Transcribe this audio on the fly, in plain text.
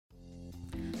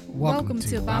Welcome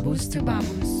to Babus to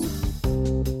Babus.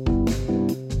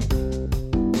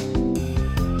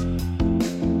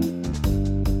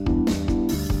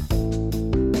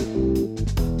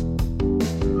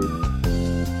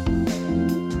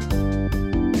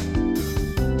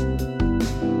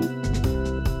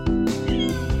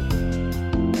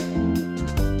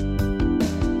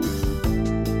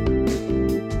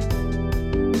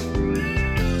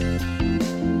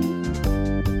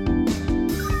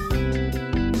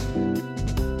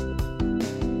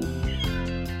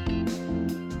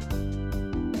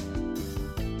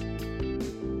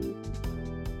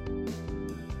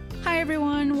 Hi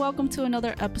everyone, welcome to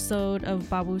another episode of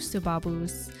Babus to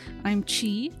Babus. I'm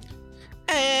Chi.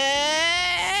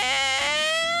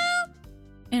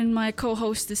 And my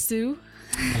co-host is Sue.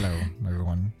 Hello,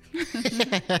 everyone.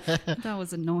 That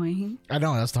was annoying. I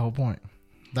know, that's the whole point.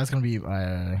 That's going to be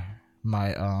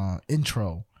my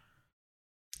intro.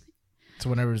 So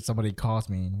whenever somebody calls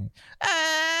me.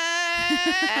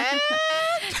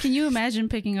 Can you imagine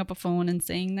picking up a phone and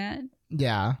saying that?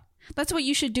 Yeah. That's what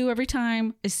you should do every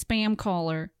time a spam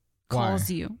caller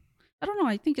calls Why? you. I don't know.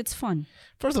 I think it's fun.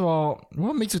 First of all,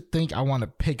 what makes you think I want to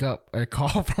pick up a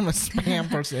call from a spam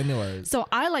person anyways? So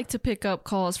I like to pick up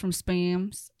calls from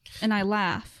spams and I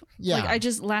laugh. Yeah. Like I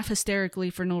just laugh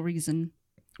hysterically for no reason.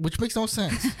 Which makes no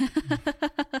sense.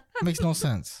 Makes no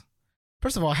sense.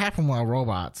 First of all, half of them are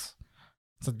robots.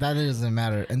 So that doesn't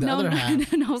matter. And the other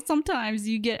half... No, sometimes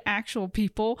you get actual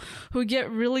people who get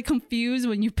really confused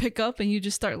when you pick up and you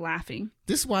just start laughing.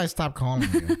 This is why I stopped calling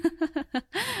you.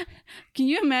 Can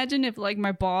you imagine if like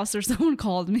my boss or someone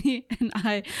called me and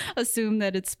I assume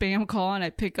that it's spam call and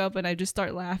I pick up and I just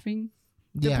start laughing?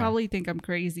 They'll probably think I'm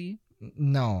crazy.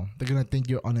 No, they're going to think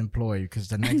you're unemployed because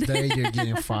the next day you're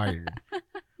getting fired.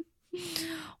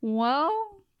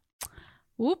 Well,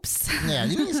 whoops. Yeah,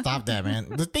 you need to stop that, man.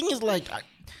 The thing is, like,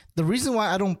 the reason why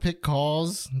I don't pick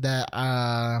calls that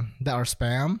are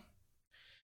spam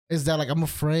is that, like, I'm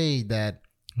afraid that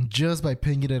just by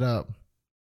picking it up,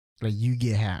 like, you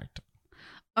get hacked.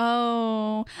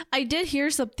 Oh, I did hear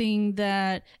something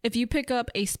that if you pick up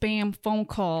a spam phone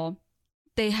call,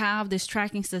 they have this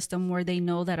tracking system where they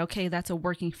know that, okay, that's a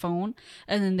working phone,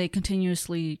 and then they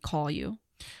continuously call you.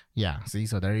 Yeah, see,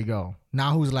 so there you go.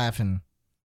 Now who's laughing?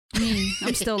 Me,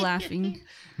 I'm still laughing.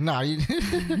 No, you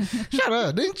shut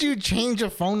up. Didn't you change your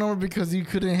phone number because you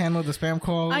couldn't handle the spam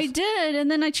calls? I did,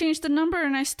 and then I changed the number,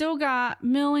 and I still got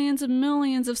millions and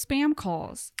millions of spam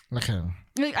calls. Okay.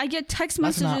 Like, I get text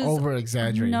That's messages. not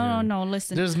over-exaggerating. No,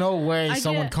 listen. There's no way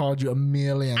someone called you a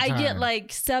million times. I get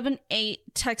like 7, 8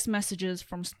 text messages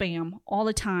from spam all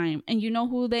the time. And you know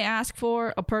who they ask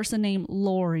for? A person named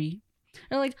Lori.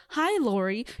 They're like, hi,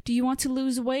 Lori, do you want to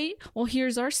lose weight? Well,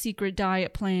 here's our secret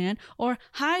diet plan. Or,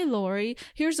 hi, Lori,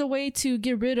 here's a way to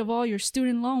get rid of all your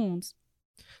student loans.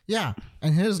 Yeah,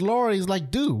 and here's Lori's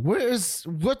like, dude,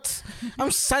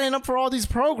 I'm signing up for all these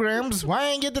programs. Why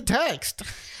ain't get the text?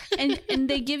 and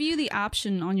they give you the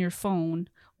option on your phone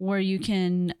where you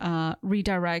can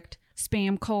redirect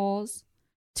spam calls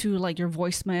to like your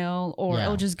voicemail, or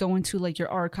it'll just go into like your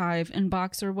archive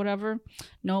inbox or whatever.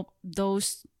 Nope,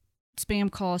 those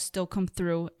spam calls still come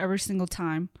through every single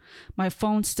time. My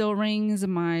phone still rings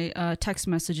and my text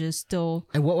messages still.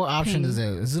 And what option ping. is it?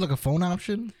 Is it like a phone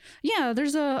option? Yeah,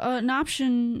 there's an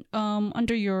option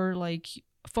under your like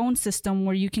phone system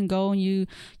where you can go and you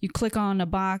click on a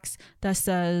box that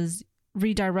says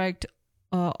redirect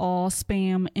all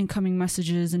spam incoming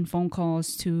messages and phone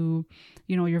calls to,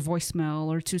 you know, your voicemail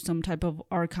or to some type of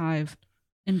archive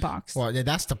inbox. Well, yeah,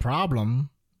 that's the problem.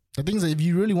 The thing is that if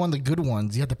you really want the good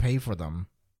ones, you have to pay for them.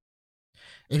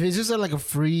 If it's just like a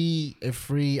free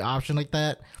option like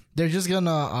that, they're just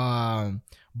gonna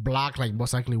block like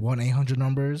most likely 1-800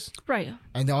 numbers, Right.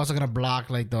 and they're also gonna block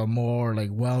like the more like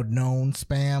well-known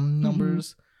spam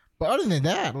numbers. But other than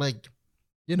that, like,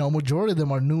 you know, majority of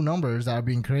them are new numbers that are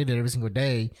being created every single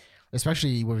day,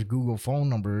 especially with Google phone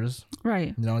numbers.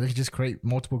 Right. You know, they can just create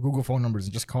multiple Google phone numbers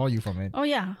and just call you from it. Oh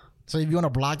yeah. So if you want to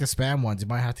block the spam ones, you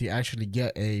might have to actually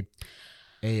get a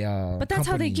But that's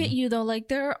how they company. get you though. Like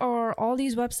there are all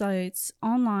these websites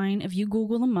online, if you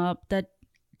Google them up, that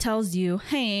tells you,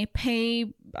 hey,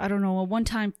 pay, I don't know, a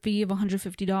one-time fee of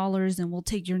 $150 and we'll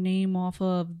take your name off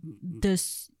of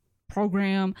this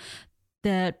program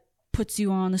that puts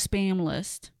you on the spam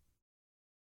list.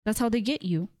 That's how they get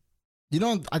you. You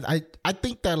know, I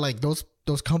think that like those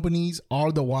companies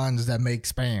are the ones that make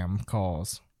spam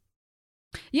calls.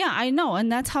 Yeah, I know. And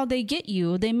that's how they get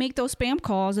you. They make those spam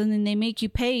calls and then they make you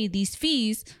pay these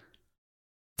fees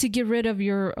to get rid of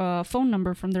your phone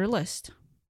number from their list.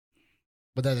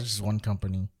 But that's just one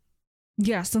company.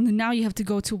 Yeah, so then now you have to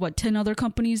go to 10 other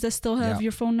companies that still have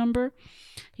your phone number.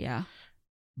 Yeah.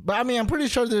 But I mean, I'm pretty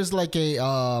sure there's like a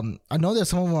I know that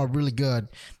some of them are really good.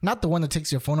 Not the one that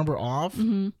takes your phone number off.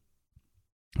 Mm-hmm.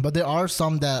 But there are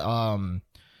some that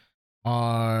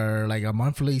are like a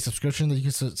monthly subscription that you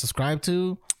can subscribe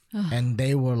to. And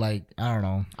they were like, I don't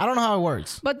know how it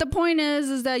works. But the point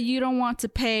is that you don't want to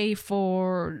pay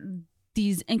for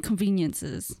these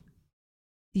inconveniences,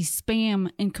 these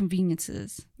spam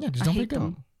inconveniences. Yeah, just don't pick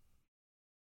them.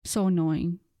 So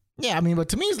annoying. Yeah, I mean, but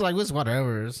to me, it's like, it's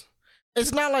whatever.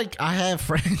 It's not like I have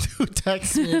friends who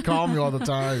text me and call me all the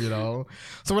time, you know?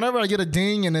 So whenever I get a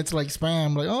ding and it's like spam,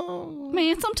 I'm like, oh.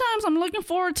 Man, sometimes I'm looking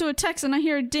forward to a text and I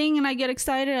hear a ding and I get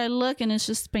excited. I look and it's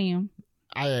just spam.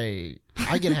 I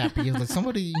get happy. It's like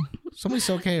somebody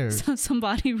so cares. So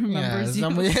somebody remembers you.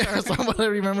 Somebody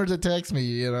remembers to text me,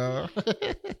 you know?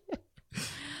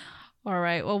 All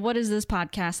right. Well, what is this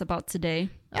podcast about today?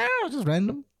 I don't know, just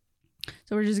random.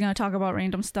 So we're just going to talk about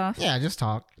random stuff? Yeah, just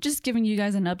talk. Just giving you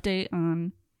guys an update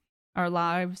on our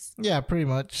lives. Yeah, pretty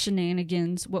much.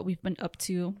 Shenanigans, what we've been up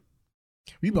to.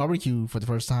 We barbecued for the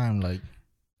first time, like,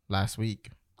 last week.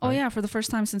 Right? Oh, yeah, for the first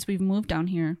time since we've moved down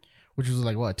here. Which was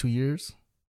like, what, 2 years?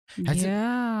 Has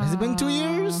it been 2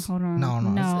 years? Hold on.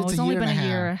 No. It's only been a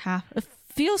year and a half. It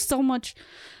feels so much.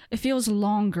 It feels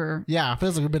longer. Yeah, it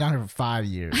feels like we've been out here for 5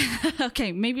 years.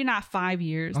 Okay, maybe not 5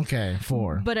 years. Okay,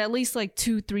 4. But at least like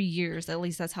 2-3 years. At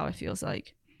least that's how it feels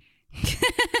like.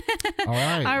 All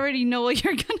right. I already know what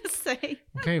you're gonna say.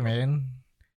 Okay, man.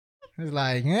 It's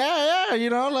like, yeah, you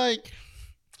know, like.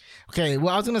 Okay,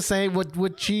 well, I was gonna say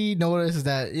what she noticed is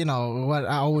that, you know, what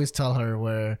I always tell her,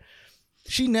 where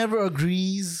she never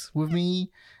agrees with me,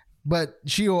 but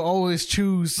she will always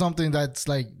choose something that's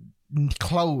like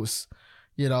close,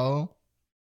 you know.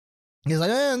 He's like,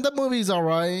 that movie's all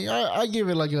right. I give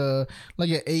it like an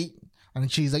 8,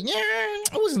 and she's like, yeah,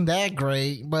 it wasn't that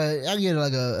great, but I give it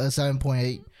like a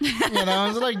 7.8. You know, I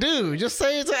was like, dude, just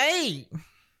say it's an 8.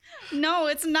 No,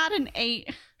 it's not an 8.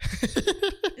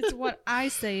 It's what I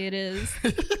say it is.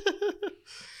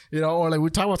 You know, or like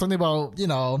we talk about something about, you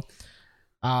know,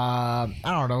 I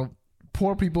don't know,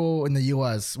 poor people in the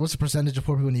U.S. What's the percentage of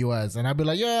poor people in the U.S.? And I'd be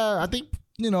like, yeah, I think,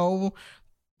 you know,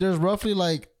 there's roughly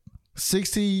like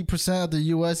 60% of the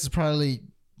U.S. is probably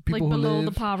people like who below live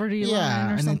the poverty line. Yeah, or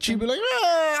and something. then she'd be like,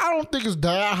 I don't think it's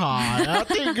that high. I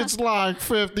think it's like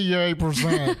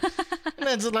 58%. And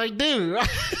it's like, dude.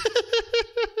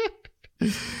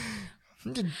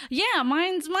 Yeah,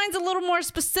 mine's a little more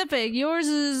specific. Yours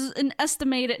is an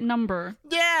estimated number.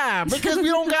 Yeah, because we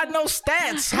don't got no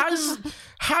stats.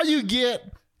 How you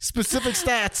get specific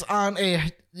stats on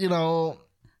a, you know,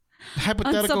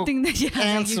 hypothetical on something that,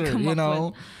 answer, that you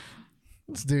know?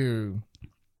 Let's do.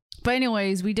 But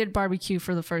anyways, we did barbecue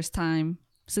for the first time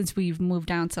since we've moved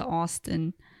down to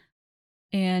Austin.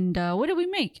 And what did we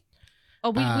make?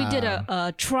 Oh, we did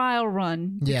a trial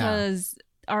run because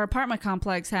our apartment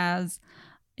complex has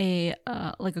a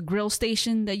like a grill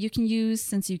station that you can use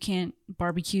since you can't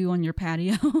barbecue on your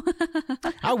patio.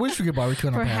 I wish we could barbecue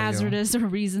on our patio. For hazardous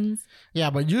reasons. Yeah,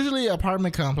 but usually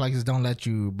apartment complexes don't let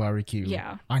you barbecue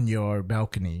on your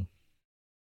balcony.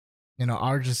 You know,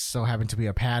 ours just so happened to be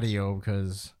a patio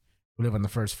because we live on the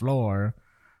first floor.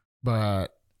 But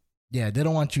yeah, they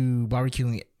don't want you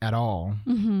barbecuing at all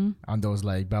on those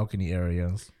like balcony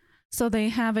areas. So they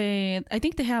have I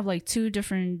think they have like 2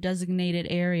 different designated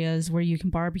areas where you can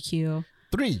barbecue.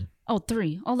 3. Oh,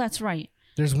 3. Oh, that's right.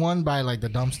 There's one by like the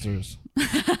dumpsters.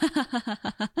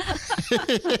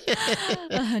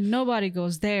 Nobody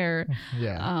goes there.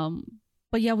 Yeah.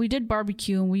 But yeah, we did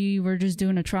barbecue and we were just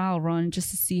doing a trial run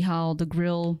just to see how the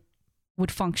grill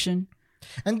would function.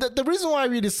 And the reason why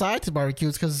we decided to barbecue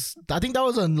is because I think that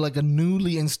was a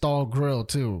newly installed grill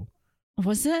too.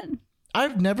 Was it?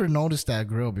 I've never noticed that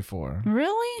grill before.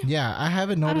 Really? Yeah, I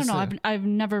haven't noticed. I don't know. I've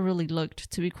never really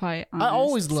looked, to be quite honest. I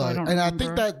always look, so and I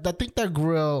think that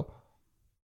grill.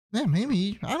 Yeah,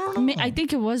 maybe I don't know. I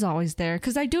think it was always there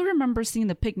because I do remember seeing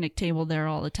the picnic table there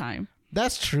all the time.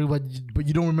 That's true, but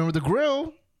you don't remember the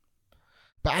grill.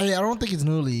 But I don't think it's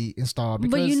newly installed.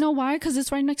 But you know why? Because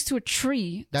it's right next to a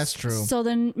tree. That's true. So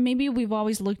then maybe we've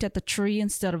always looked at the tree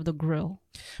instead of the grill.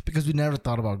 Because we never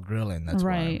thought about grilling. That's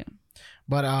right. Why.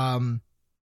 But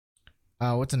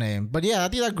what's the name? But yeah, I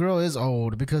think that grill is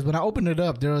old because when I opened it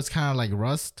up, there was kind of like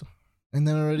rust in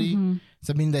there already.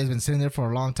 So I mean, it's been sitting there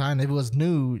for a long time. If it was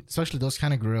new, especially those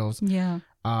kind of grills,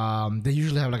 they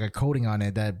usually have like a coating on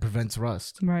it that prevents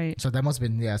rust. Right. So that must have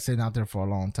been sitting out there for a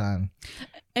long time.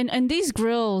 And these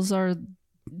grills are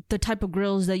the type of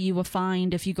grills that you will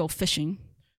find if you go fishing.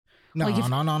 No.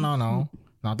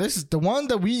 Now this is the one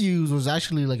that we used was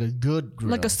actually like a good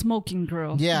grill. Like a smoking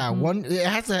grill. Yeah, one it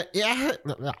has a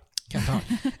can't talk.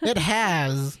 It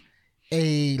has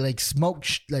a like smoke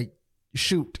like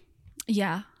chute.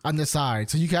 Yeah. On the side,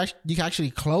 so you can actually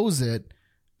close it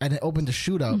and then open the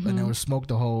chute up, and it will smoke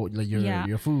the whole like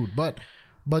your food. But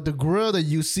the grill that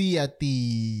you see at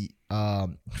the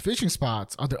fishing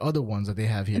spots are the other ones that they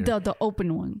have here. The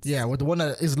open ones. Yeah, with the one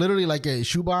that is literally like a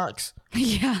shoebox.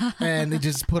 Yeah. And they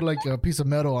just put like a piece of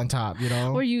metal on top, you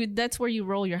know? That's where you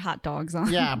roll your hot dogs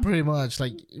on. Yeah, pretty much.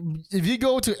 Like if you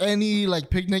go to any like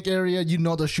picnic area, you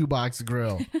know the shoebox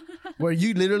grill. Where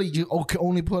you literally can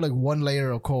only put like one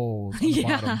layer of coals on the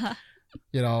bottom.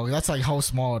 You know, that's like how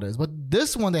small it is. But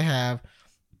this one they have,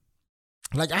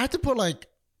 like I had to put like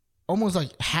almost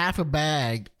like half a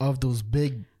bag of those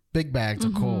big bags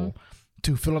of coal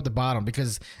to fill up the bottom,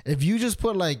 because if you just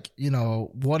put like, you know,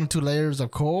 1 or 2 layers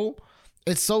of coal,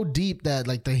 it's so deep that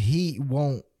like the heat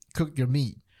won't cook your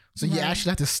meat. So you actually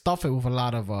have to stuff it with a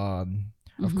lot of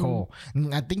coal.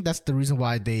 And I think that's the reason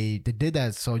why they did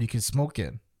that, so you can smoke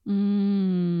it. I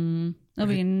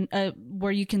mean,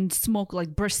 where you can smoke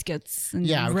like briskets and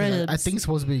ribs. I think it's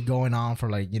supposed to be going on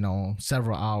for like, you know,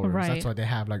 several hours. Right. That's why they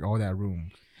have like all that room.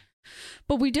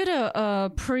 But we did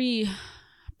a pre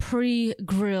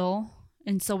grill,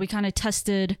 and so we kind of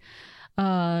tested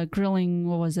grilling.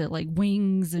 What was it, like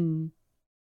wings and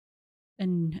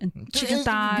chicken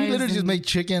thighs? We literally just made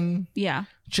chicken. Yeah,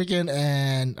 chicken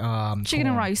and chicken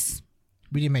and rice.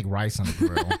 We didn't make rice on the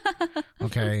grill.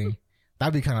 Okay.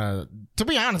 That'd be kind of, to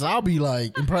be honest, I'll be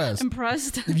like impressed.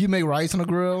 If you make rice on a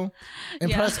grill,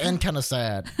 impressed and kind of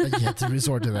sad that you had to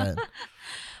resort to that.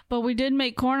 But we did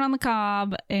make corn on the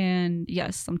cob and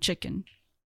yes, some chicken,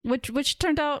 which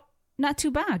turned out not too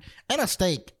bad. And a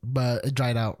steak, but it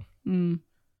dried out.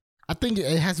 I think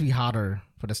it has to be hotter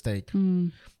for the steak. I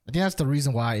think that's the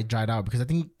reason why it dried out, because I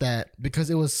think that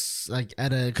because it was like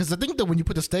because I think that when you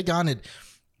put the steak on it,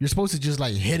 you're supposed to just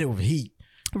like hit it with heat.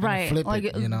 Right, like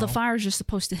it, you know? The fire's just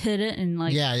supposed to hit it and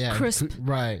like crisp.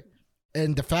 Right,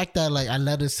 and the fact that like I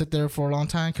let it sit there for a long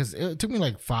time, because it took me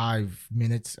like 5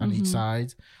 minutes on each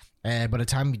side, and by the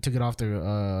time we took it off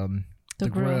the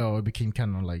grill, it became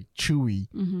kind of like chewy.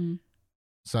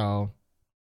 So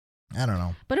I don't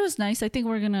know, but it was nice. I think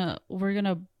we're gonna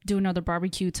do another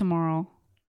barbecue tomorrow.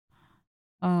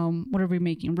 What are we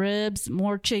making? Ribs,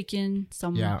 more chicken,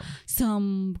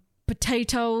 some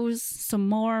potatoes, some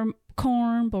more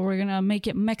corn, but we're gonna make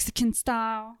it Mexican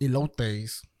style. Elotes.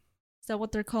 Is that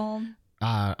what they're called?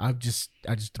 I just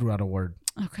threw out a word.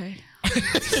 Okay.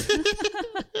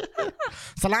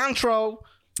 Cilantro.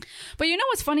 But you know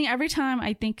what's funny? Every time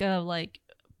I think of like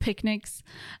picnics,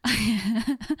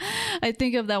 I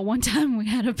think of that one time we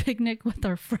had a picnic with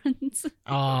our friends.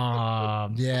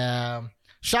 Yeah.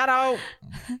 Shout out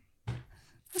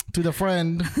to the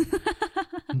friend.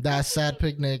 That sad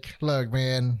picnic. Look,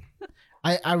 man,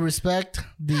 I respect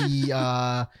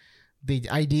the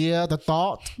idea, the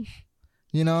thought,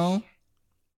 you know.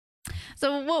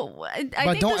 So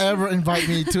but don't ever invite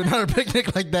me to another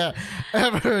picnic like that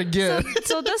ever again.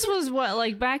 So this was what,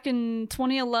 like back in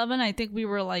 2011. I think we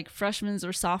were like freshmen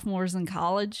or sophomores in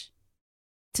college.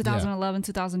 2011,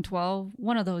 2012,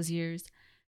 one of those years.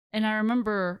 And I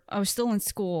remember I was still in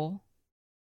school,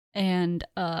 and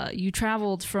you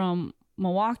traveled from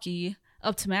Milwaukee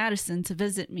up to Madison to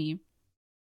visit me.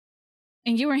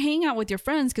 And you were hanging out with your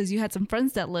friends because you had some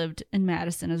friends that lived in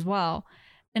Madison as well.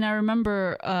 And I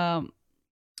remember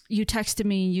you texted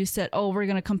me and you said, oh, we're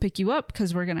going to come pick you up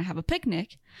because we're going to have a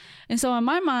picnic. And so in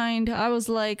my mind, I was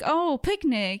like, oh,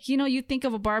 picnic. You know, you think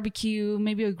of a barbecue,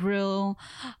 maybe a grill.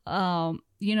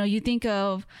 You know, you think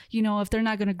of, you know, if they're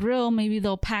not going to grill, maybe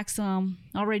they'll pack some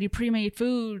already pre-made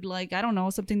food. Like, I don't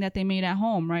know, something that they made at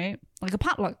home, right? Like a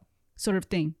potluck sort of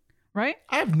thing, right?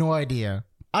 I have no idea.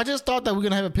 I just thought that we're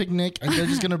going to have a picnic and they're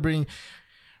just going to bring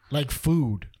like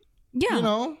food. Yeah. You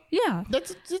know? Yeah.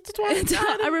 That's why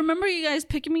I remember you guys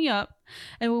picking me up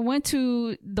and we went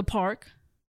to the park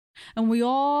and we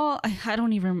all, I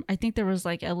think there was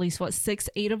like at least 6,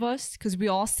 8 of us, because we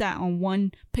all sat on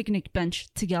one picnic bench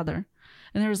together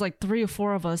and there was like 3 or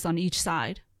 4 of us on each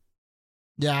side.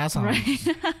 Yeah, that's right.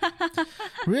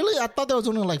 Really? I thought there was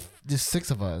only like just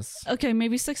 6 of us. Okay,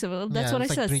 maybe 6 of us. That's what I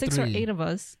said. 6 or 8 of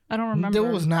us. I don't remember. There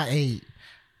was not 8.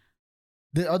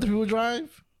 Did other people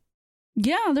drive?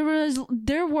 Yeah,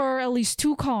 there were at least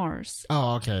 2 cars.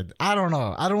 Oh, okay. I don't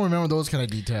know. I don't remember those kind of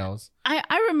details.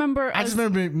 I remember. I just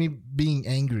remember me being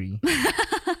angry.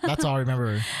 That's all I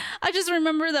remember. I just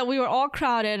remember that we were all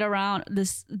crowded around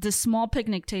this small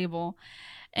picnic table,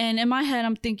 And in my head,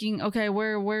 I'm thinking, okay,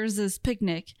 where's this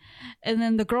picnic? And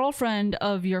then the girlfriend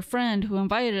of your friend who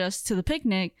invited us to the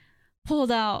picnic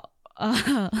pulled out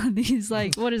these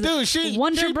like, what is it?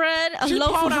 Wonder Bread, a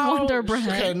loaf of Wonder Bread.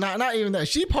 Okay, not even that.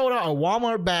 She pulled out a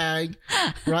Walmart bag,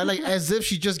 right? Like as if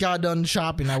she just got done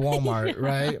shopping at Walmart,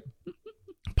 right?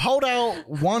 Pulled out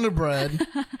Wonder Bread.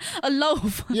 A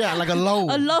loaf. Yeah, like a loaf.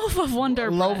 A loaf of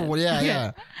Wonder Bread.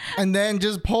 Yeah. And then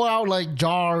just pull out like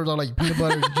jars of like peanut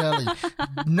butter and jelly.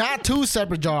 Not two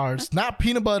separate jars. Not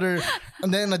peanut butter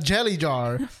and then a jelly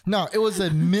jar. No, it was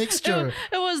a mixture.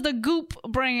 It was the Goop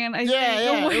brand. I think.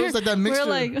 Yeah. It was like that mixture.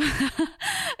 Like,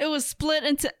 it was split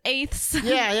into eighths.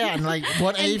 Yeah. And like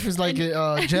one eighth is like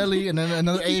jelly and then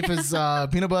another eighth is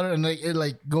peanut butter and like it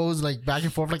like goes like back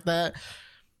and forth like that.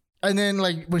 And then,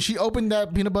 like, when she opened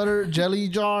that peanut butter jelly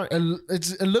jar, it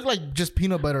looked like just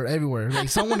peanut butter everywhere. Like,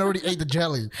 someone already ate the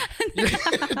jelly,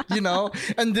 you know?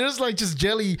 And there's, like, just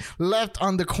jelly left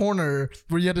on the corner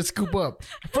where you had to scoop up.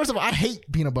 First of all, I hate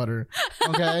peanut butter,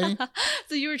 okay?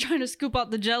 So you were trying to scoop out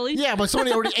the jelly? Yeah, but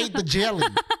somebody already ate the jelly,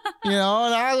 you know?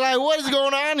 And I was like, what is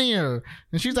going on here?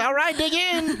 And she's like, all right, dig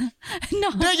in.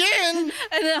 No. Dig in. And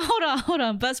then, hold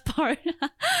on. Best part.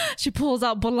 She pulls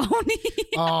out bologna.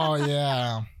 Oh,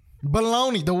 yeah.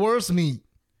 Bologna, the worst meat.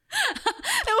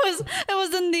 It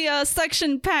was in the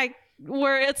section pack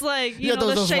where it's like you know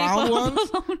the those shape round of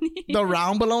ones, bologna. The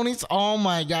round bolognas. Oh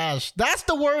my gosh, that's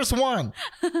the worst one.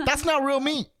 That's not real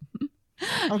meat.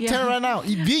 I'm telling you right now,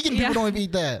 vegan people don't even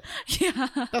eat that. Yeah,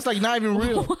 that's like not even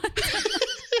real.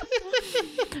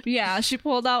 Yeah, she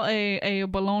pulled out a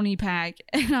bologna pack,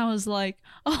 and I was like,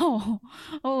 oh,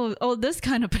 this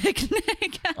kind of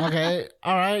picnic. Okay,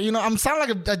 all right. You know, I'm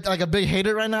sounding like a big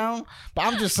hater right now, but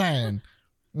I'm just saying.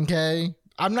 Okay,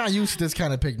 I'm not used to this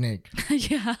kind of picnic.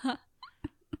 Yeah,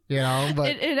 you know,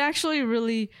 but it actually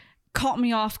really caught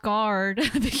me off guard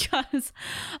because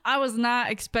I was not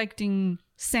expecting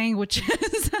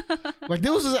sandwiches. Like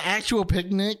this was an actual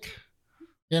picnic.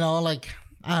 You know, like.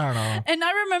 I don't know. And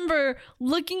I remember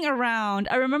looking around.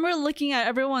 I remember looking at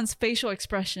everyone's facial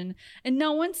expression, and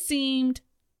no one seemed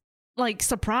like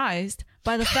surprised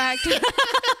by the fact.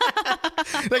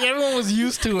 Like everyone was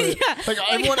used to it. Yeah, like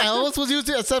everyone else was used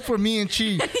to it except for me and Chi.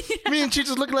 Yeah. Me and Chi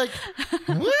just looked like,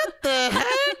 what the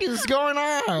heck is going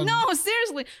on? No,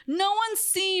 seriously. No one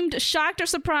seemed shocked or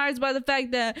surprised by the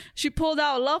fact that she pulled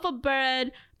out a loaf of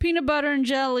bread, peanut butter and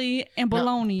jelly, and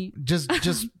bologna. No,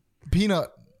 just peanut.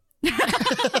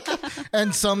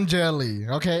 And some jelly.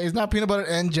 Okay, it's not peanut butter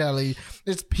and jelly,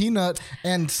 it's peanut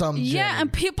and some jelly. Yeah,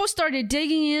 and people started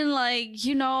digging in like,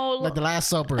 you know, like the Last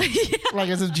Supper. Yeah. Like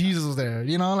as if Jesus was there,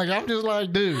 you know. Like I'm just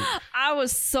like, dude, I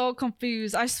was so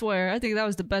confused. I swear, I think that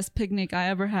was the best picnic I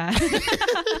ever had.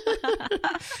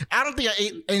 I don't think I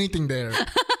ate anything there.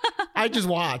 I just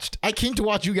watched. I came to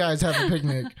watch you guys have a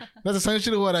picnic. That's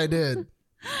essentially what I did.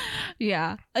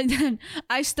 Yeah, and then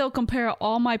I still compare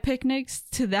all my picnics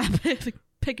to that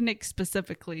picnic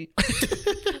specifically.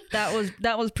 that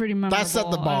was pretty memorable. That set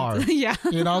the bar. Yeah,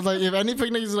 you know, I was like, if any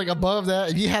picnic is like above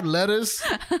that, if you had lettuce,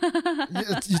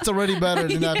 it's already better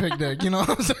than that picnic. You know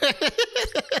what I'm saying?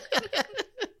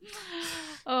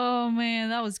 Oh man,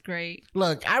 that was great.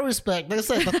 Look, I respect. Like I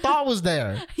said, the thought was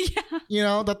there. Yeah, you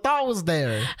know, the thought was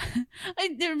there.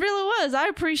 It really was. I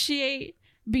appreciate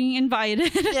being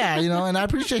invited. Yeah, you know, and I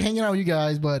appreciate hanging out with you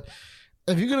guys, but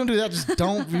if you're gonna do that, just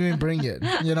don't even bring it.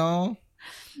 You know,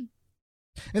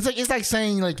 it's like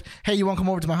saying like, hey, you want to come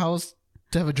over to my house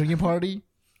to have a drinking party?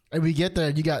 And we get there,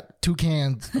 you got 2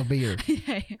 cans of beer.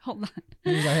 Hey, hold on.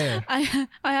 Like, hey.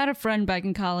 I had a friend back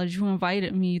in college who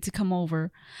invited me to come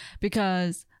over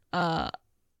because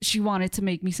she wanted to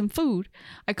make me some food.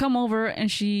 I come over and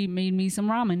she made me some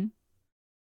ramen.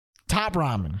 Top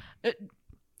ramen.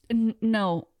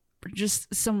 No,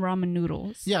 just some ramen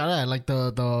noodles. Yeah, like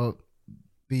the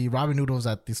ramen noodles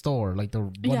at the store, like the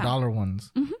 $1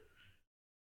 ones. Mm-hmm.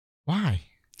 Why?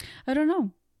 I don't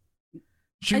know.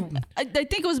 I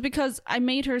think it was because I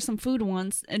made her some food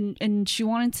once, and she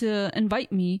wanted to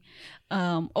invite me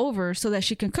over so that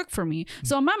she can cook for me.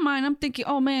 So in my mind, I'm thinking,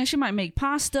 oh man, she might make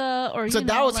pasta or. So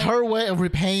that was like, her way of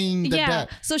repaying the debt.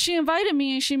 So she invited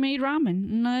me and she made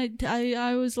ramen, and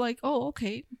I was like, oh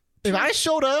okay. If I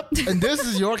showed up and this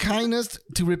is your kindness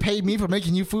to repay me for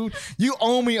making you food, you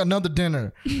owe me another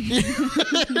dinner.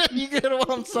 You get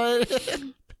what I'm saying?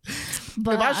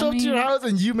 But if I show up to your house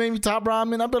and you made me top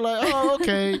ramen, I'd be like, oh,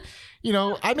 okay. You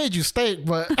know, I made you steak,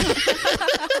 but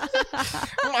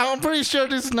I'm pretty sure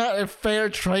this is not a fair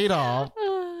trade-off.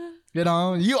 You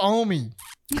know, you owe me.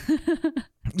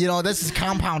 You know, this is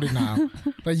compounded now.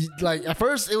 Like at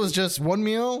first it was just one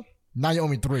meal. Now you owe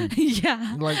me 3.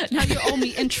 Yeah. Like now you owe me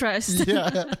interest.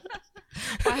 Yeah.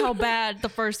 by how bad the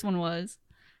first one was.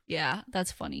 Yeah,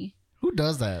 that's funny. Who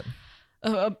does that?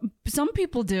 Some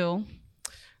people do.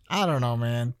 I don't know,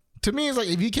 man. To me, it's like,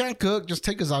 if you can't cook, just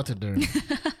take us out to dinner.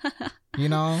 You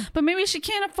know? But maybe she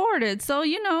can't afford it. So,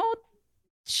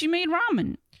 she made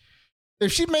ramen.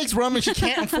 If she makes ramen, she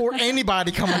can't afford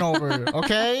anybody coming over,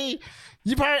 okay?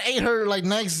 You probably ate her, like,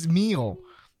 next meal.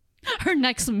 Her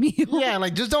next meal. Yeah,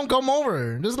 like, just don't come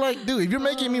over. Just like, dude, if you're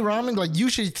making me ramen, like, you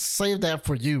should save that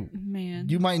for you. Man.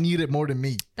 You might need it more than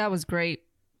me. That was great.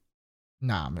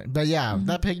 Nah, man. But yeah,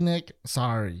 that picnic,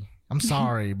 sorry. I'm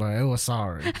sorry, but it was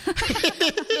sorry.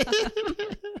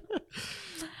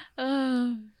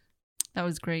 That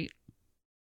was great.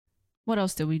 What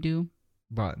else did we do?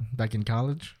 But back in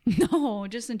college? No,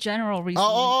 just in general recently.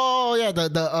 Oh yeah,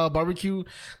 the barbecue.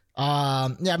 I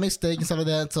made steak and stuff like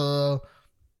that. So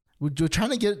we were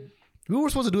trying to get. We were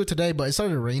supposed to do it today, but it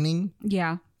started raining.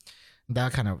 Yeah.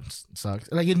 That kind of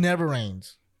sucks. Like, it never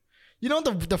rains. You know,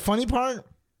 the funny part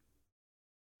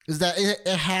is that it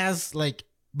has, like,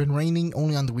 been raining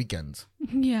only on the weekends.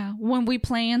 Yeah, when we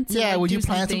plan to when do you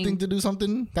plan something something to do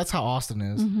something, that's how Austin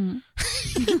is. Mm-hmm.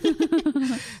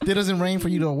 It doesn't rain for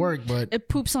you to work, but it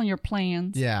poops on your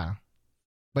plans. Yeah.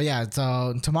 But yeah,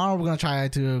 so tomorrow we're gonna try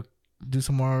to do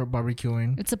some more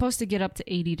barbecuing. It's supposed to get up to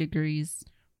 80 degrees.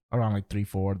 Around like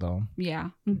 3-4 though. Yeah,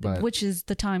 But, which is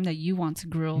the time that you want to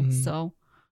grill, so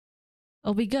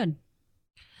it'll be good.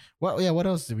 Well, yeah, what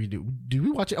else did we do? Did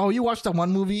we watch it? Oh, you watched that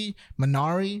one movie,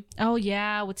 Minari? Oh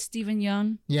yeah, with Steven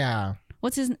Yeun. Yeah.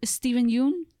 What's his Steven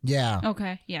Yeun? Yeah.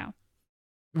 Okay, yeah.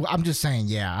 Well, I'm just saying,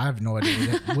 yeah, I have no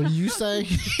idea. What do you say?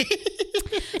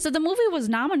 So the movie was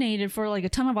nominated for like a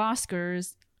ton of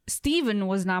Oscars. Steven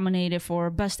was nominated for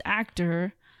Best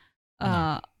Actor.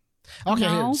 Okay,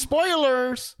 No.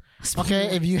 Spoilers.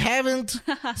 Okay, if you haven't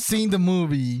seen the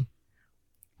movie,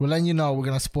 we're letting you know we're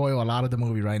gonna spoil a lot of the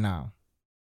movie right now.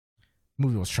 The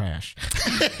movie was trash.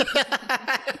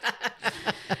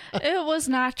 It was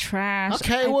not trash.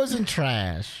 Okay, it wasn't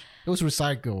trash. It was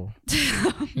recycled.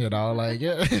 You know, like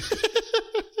yeah.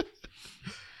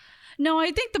 No,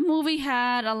 I think the movie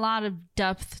had a lot of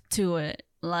depth to it.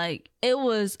 Like, it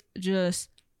was just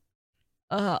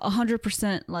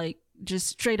 100% like just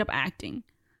straight up acting.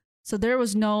 So there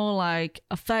was no like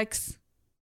effects,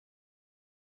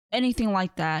 anything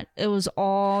like that. It was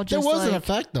all just. There was an like,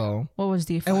 effect though. What was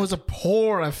the effect? And it was a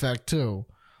poor effect too.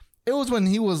 It was when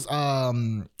he was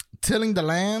tilling the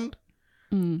land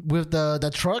with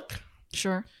the truck.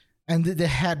 Sure. And they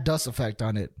had dust effect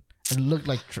on it. It looked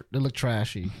like it looked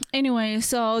trashy. Anyway,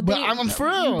 so but I'm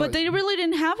thrilled. But they really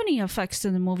didn't have any effects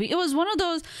to the movie. It was one of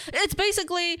those. It's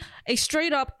basically a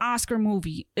straight up Oscar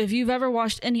movie. If you've ever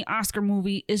watched any Oscar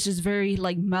movie, it's just very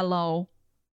like mellow.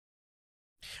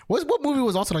 What movie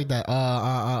was also like that?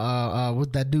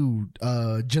 With that dude,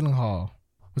 Gyllenhaal.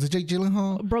 Was it Jake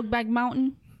Gyllenhaal? Brokeback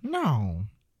Mountain? No.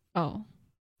 Oh.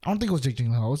 I don't think it was Jake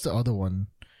Gyllenhaal. What's the other one?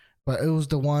 But it was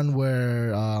the one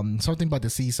where something about the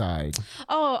seaside.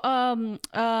 Oh,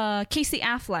 Casey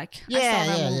Affleck. Yeah, I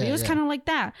saw that yeah, movie. yeah, It was yeah. kind of like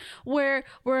that, where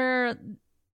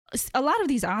a lot of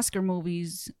these Oscar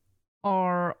movies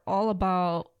are all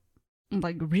about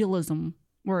like realism,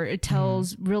 where it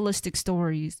tells realistic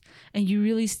stories, and you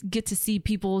really get to see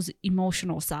people's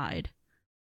emotional side,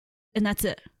 and that's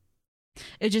it.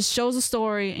 It just shows a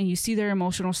story, and you see their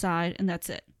emotional side, and that's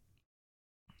it.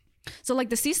 So like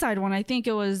the seaside one, I think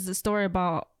it was a story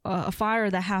about a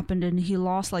fire that happened and he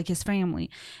lost like his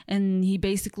family, and he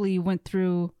basically went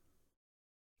through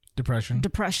depression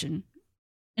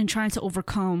and trying to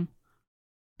overcome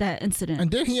that incident.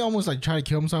 And then he almost like tried to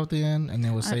kill himself at the end and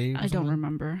then was saved. I don't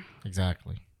remember.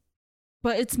 Exactly.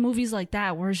 But it's movies like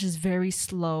that where it's just very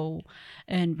slow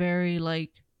and very like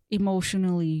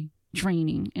emotionally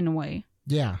draining in a way.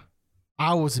 Yeah.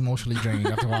 I was emotionally drained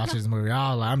after watching this movie. I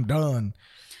was like, I'm done.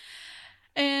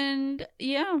 And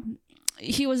yeah,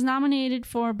 he was nominated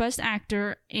for Best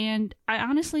Actor, and I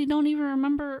honestly don't even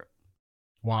remember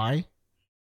Why?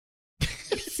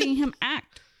 seeing him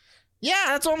act. Yeah,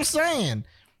 that's what I'm saying.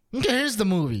 Okay, here's the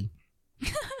movie.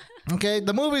 Okay,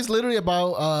 the movie is literally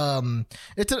about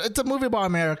it's a movie about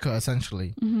America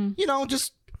essentially. Mm-hmm. You know,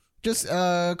 just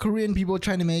Korean people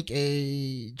trying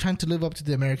to live up to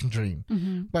the American dream.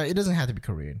 Mm-hmm. But it doesn't have to be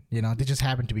Korean. You know, they just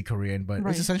happen to be Korean. But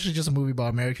Right. it's essentially just a movie about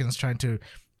Americans trying to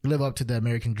live up to the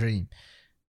American dream.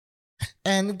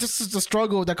 And this is the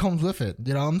struggle that comes with it,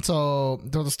 you know. So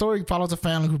the story follows a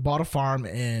family who bought a farm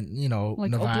in, you know, Like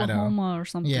Nevada. Oklahoma or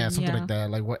something. Yeah, something like that.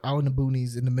 Like out in the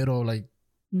boonies, in the middle, like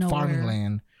Nowhere. farming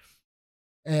land.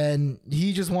 And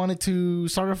he just wanted to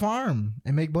start a farm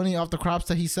and make money off the crops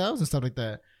that he sells and stuff like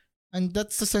that. And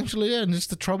that's essentially it. And just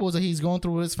the troubles that he's going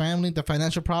through with his family, the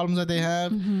financial problems that they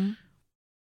have. Mm-hmm.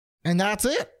 And that's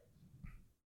it.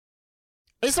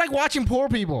 It's like watching poor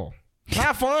people.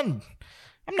 Not fun.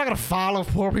 I'm not going to follow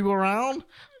poor people around.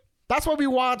 That's why we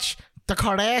watch the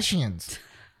Kardashians.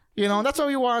 You know, that's why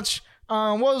we watch,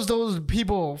 what was those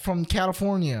people from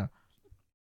California?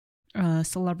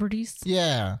 Celebrities.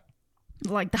 Yeah.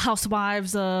 Like the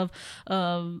housewives of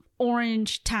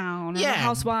Orange Town, or the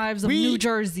housewives of New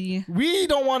Jersey. We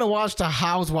don't want to watch the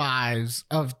housewives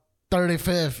of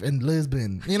 35th in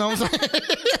Lisbon. You know what I'm saying?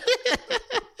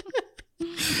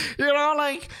 You know,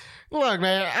 like, look,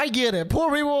 man, I get it.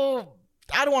 Poor people,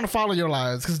 I don't want to follow your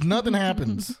lives because nothing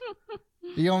happens.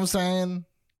 You know what I'm saying?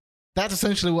 That's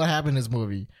essentially what happened in this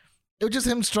movie. It was just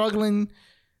him struggling.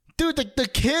 Dude, the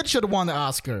kid should have won the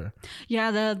Oscar.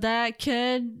 Yeah, that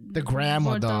kid. The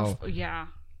grandma, though. Yeah.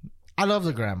 I love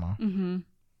the grandma. Mm-hmm.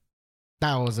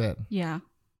 That was it. Yeah.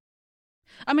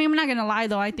 I mean, I'm not going to lie,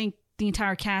 though. I think the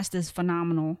entire cast is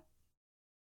phenomenal.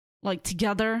 Like,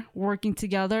 together, working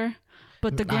together.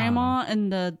 But the grandma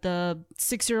and the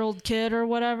 6-year-old kid or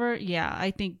whatever, yeah, I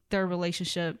think their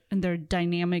relationship and their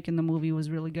dynamic in the movie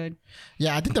was really good.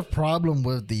 Yeah, I think the problem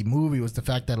with the movie was the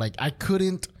fact that, like, I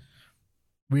couldn't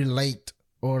relate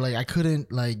or, like, I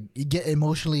couldn't, like, get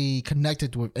emotionally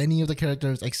connected with any of the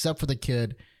characters except for the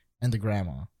kid and the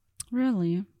grandma.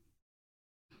 Really?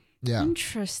 Yeah.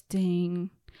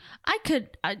 Interesting. I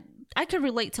could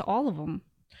relate to all of them.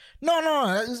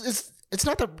 No, it's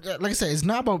not like I said, it's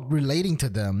not about relating to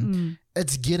them.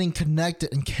 It's getting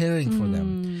connected and caring for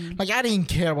them. Like, I didn't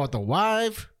care about the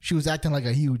wife. She was acting like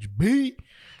a huge B.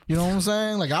 You know what I'm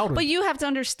saying? Like, I would. But you have to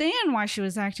understand why she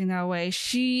was acting that way.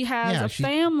 She has a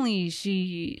family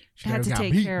she had to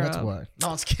take care of. That's what. No,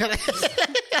 I'm just kidding.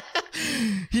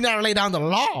 He never laid down the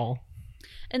law.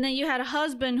 And then you had a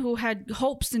husband who had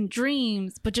hopes and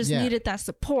dreams, but just needed that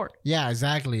support. Yeah,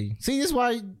 exactly. See, this is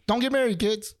why don't get married,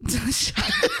 kids.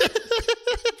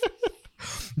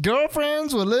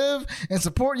 Girlfriends will live and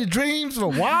support your dreams, but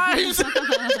wives,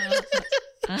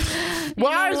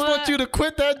 wives want you to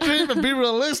quit that dream and be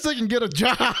realistic and get a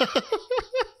job.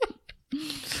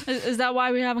 Is that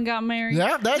why we haven't gotten married?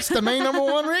 Yeah, that's the main number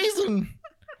one reason.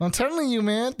 I'm telling you,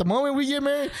 man. The moment we get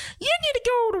married, you need to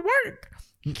go to work.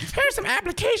 Here's some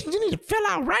applications you need to fill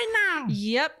out right now.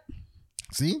 Yep.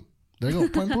 See? There you go.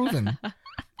 Point proven.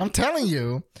 I'm telling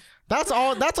you. That's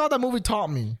all that movie taught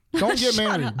me. Don't get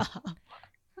married.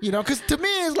 You know, because to me,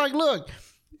 it's like, look,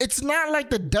 it's not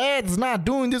like the dad's not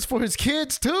doing this for his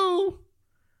kids, too.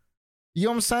 You know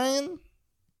what I'm saying?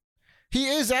 He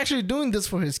is actually doing this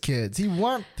for his kids. He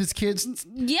wants his kids.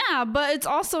 Yeah, but it's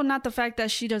also not the fact that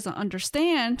she doesn't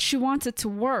understand. She wants it to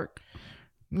work.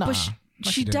 Nah. But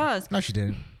she does. No, she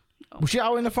didn't. Was she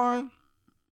out in the farm?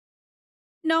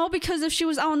 No, because if she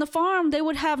was out on the farm, they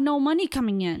would have no money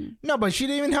coming in. No, but she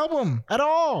didn't even help him at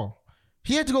all.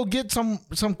 He had to go get some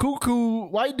cuckoo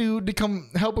white dude to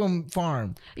come help him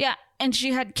farm. Yeah, and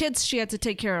she had kids she had to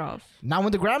take care of. Now,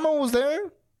 when the grandma was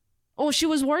there? Oh, she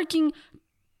was working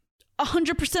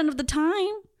 100% of the time.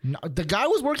 No, the guy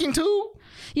was working too?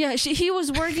 Yeah, he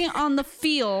was working on the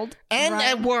field. And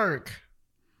at work.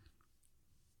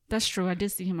 That's true. I did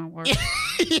see him at work.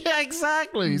 Yeah,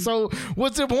 exactly. So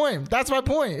what's the point? That's my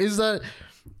point. Is that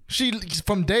she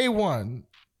from the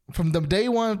day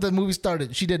one the movie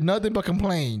started, she did nothing but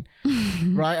complain,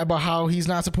 right, about how he's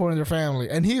not supporting their family.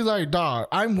 And he's like, dog,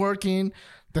 I'm working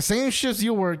the same shifts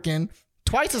you're working,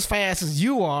 twice as fast as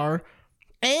you are,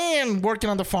 and working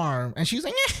on the farm. And she's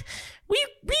like, we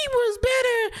was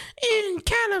better in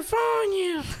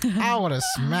California. I would have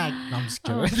smacked. No, I'm just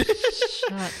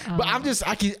kidding. But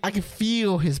I can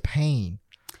feel his pain.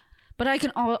 But I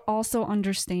can also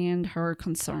understand her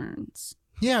concerns.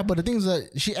 Yeah, but the thing is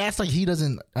that she acts like he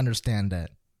doesn't understand that.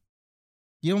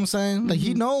 You know what I'm saying? Mm-hmm. Like,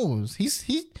 he knows.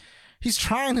 He's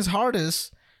trying his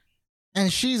hardest,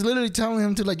 and she's literally telling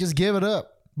him to, like, just give it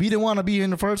up. We didn't want to be here in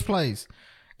the first place.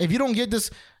 If you don't get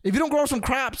this, if you don't grow some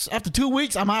crops after 2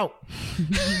 weeks, I'm out.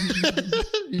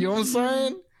 You know what I'm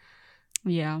saying?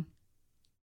 Yeah.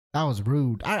 That was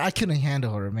rude. I couldn't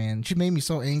handle her, man. She made me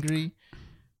so angry.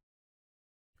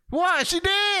 What? She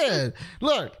did.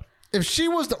 Look, if she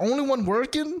was the only one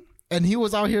working and he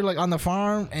was out here like on the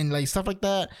farm and like stuff like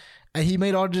that, and he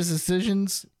made all these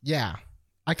decisions, yeah,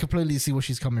 I completely see where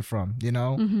she's coming from, you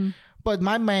know? Mm-hmm. But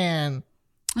my man,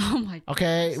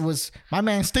 okay, it was my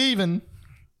man Steven.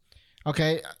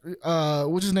 Okay,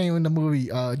 what's his name in the movie?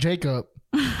 Jacob,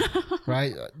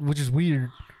 right? Which is weird.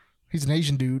 He's an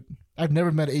Asian dude. I've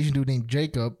never met an Asian dude named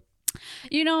Jacob.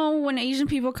 You know, when Asian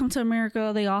people come to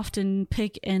America, they often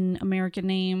pick an American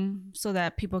name so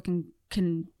that people can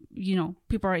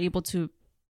people are able to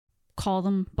call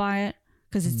them by it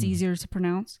because it's easier to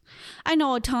pronounce. I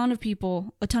know a ton of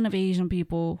Asian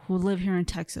people who live here in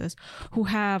Texas who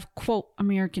have, quote,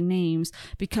 American names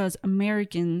because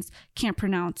Americans can't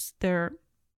pronounce their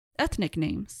ethnic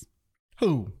names.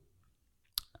 Who?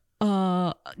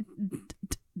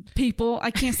 People.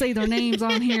 I can't say their names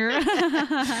on here.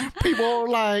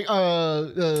 People like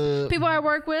people I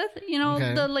work with,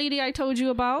 okay. The lady I told you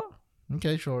about.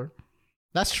 Okay, sure.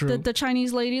 That's true. The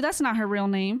Chinese lady, that's not her real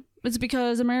name. It's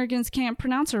because Americans can't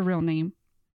pronounce her real name.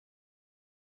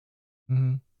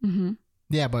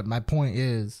 Yeah, but my point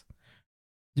is,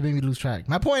 you made me lose track.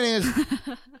 My point is,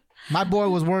 my boy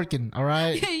was working, all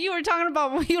right? You were talking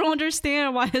about, you don't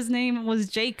understand why his name was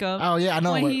Jacob. Oh, yeah, I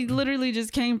know. When he literally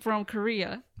just came from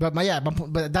Korea. But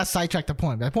but that sidetracked the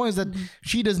point. My point is that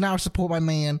she does not support my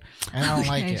man, and I don't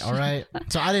like it, all right?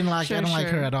 So I didn't like I don't like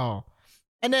her at all.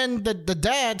 And then the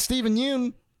dad, Steven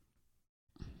Yeun,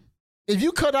 if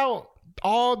you cut out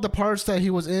all the parts that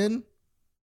he was in,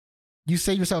 you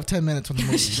save yourself 10 minutes from the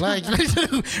movie. Like,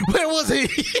 where was he?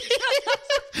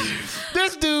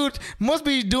 This dude must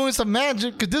be doing some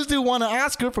magic because this dude won an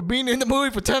Oscar for being in the movie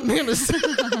for 10 minutes.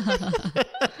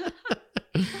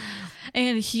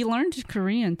 And he learned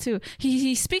Korean too.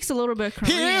 He speaks a little bit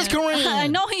Korean. He is Korean. I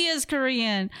know he is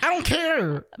Korean. I don't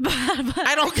care. But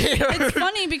I don't care. It's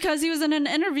funny because he was in an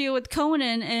interview with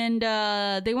Conan and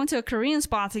they went to a Korean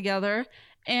spot together.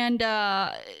 And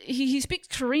he speaks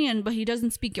Korean, but he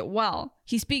doesn't speak it well.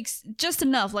 He speaks just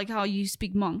enough, like how you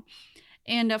speak Hmong.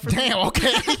 And damn,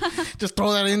 okay. Just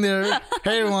throw that in there.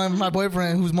 Hey, everyone, my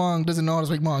boyfriend who's Hmong doesn't know how to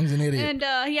speak Hmong. He's an idiot.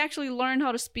 And he actually learned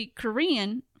how to speak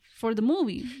Korean for the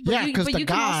movie. But yeah, because the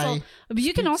guy... But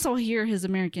you can also hear his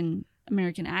American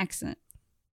accent.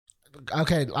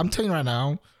 Okay, I'm telling you right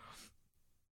now,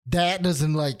 that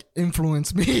doesn't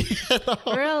influence me at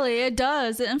all. Really, it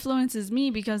does. It influences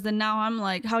me because then now I'm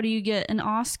like, how do you get an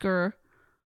Oscar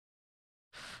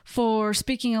for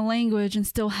speaking a language and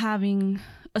still having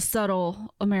a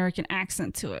subtle American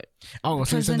accent to it? Oh,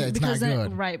 so you're saying that it's not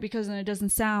good. Right, because then it doesn't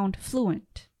sound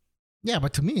fluent. Yeah,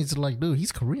 but to me, it's like, dude,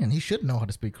 he's Korean. He should know how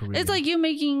to speak Korean. It's like you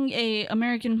making a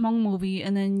American Hmong movie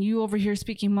and then you over here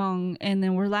speaking Hmong and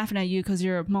then we're laughing at you because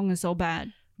your Hmong is so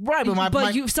bad. Right,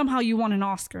 but you somehow you won an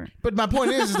Oscar. But my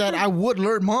point is that I would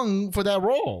learn Hmong for that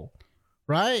role,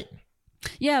 right?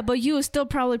 Yeah, but you would still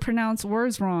probably pronounce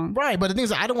words wrong. Right, but the thing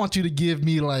is, I don't want you to give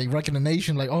me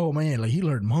recognition, oh man, he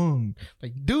learned Hmong.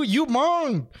 Dude, you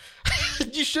Hmong.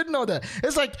 You should know that.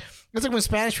 It's like when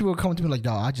Spanish people come to me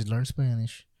I just learned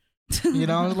Spanish.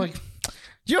 It's like,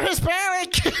 you're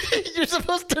Hispanic. You're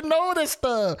supposed to know this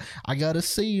stuff. I got a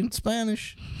C in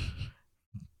Spanish.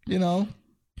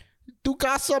 Tu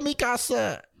casa, mi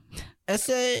casa.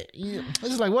 Ese.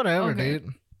 It's like, whatever, okay.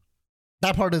 Dude.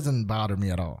 That part doesn't bother me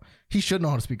at all. He should know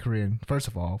how to speak Korean, first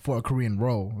of all, for a Korean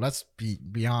role. Let's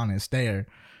be honest there.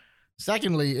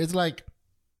 Secondly, it's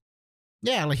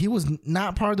he was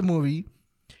not part of the movie.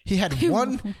 He had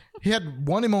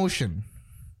one emotion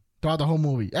throughout the whole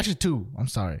movie. Actually, two. I'm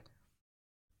sorry.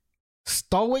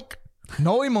 Stoic,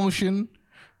 no emotion.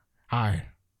 Hi,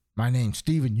 my name's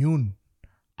Steven Yeun.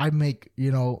 I make,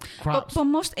 crops. But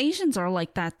most Asians are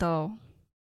like that, though.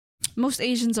 Most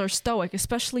Asians are stoic,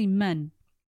 especially men.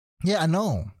 Yeah, I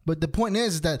know. But the point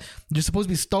is that you're supposed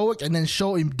to be stoic and then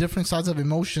show different sides of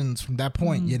emotions from that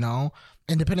point, And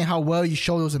depending how well you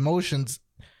show those emotions,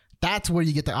 that's where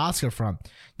you get the Oscar from.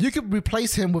 You could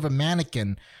replace him with a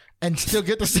mannequin and still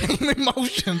get the same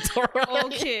emotions, all right?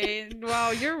 Okay. Wow,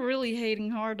 you're really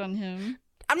hating hard on him.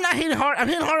 I'm not hating hard. I'm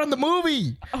hating hard on the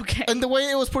movie. Okay. And the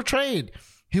way it was portrayed.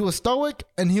 He was stoic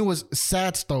and he was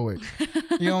sad stoic.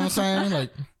 You know what I'm saying?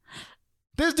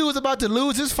 This dude was about to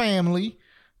lose his family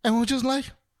and we're just like,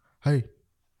 hey,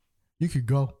 you could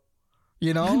go.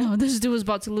 No, this dude was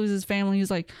about to lose his family.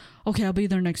 He's like, okay, I'll be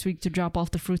there next week to drop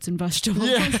off the fruits and vegetables.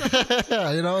 Yeah.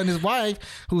 And his wife,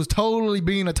 who's totally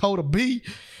being a total B,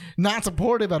 not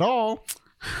supportive at all,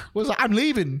 was like, I'm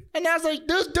leaving. And I was like,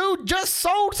 this dude just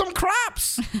sold some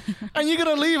crops and you're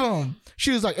going to leave him.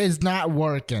 She was like, it's not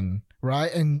working.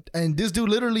 Right. And this dude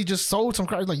literally just sold some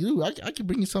crops. Like, dude, I can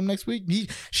bring you some next week.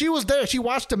 She was there. She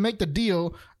watched him make the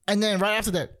deal. And then right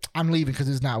after that, I'm leaving because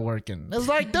it's not working. It's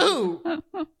like, dude,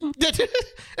 it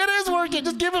is working.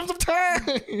 Just give him some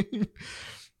time.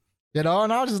 And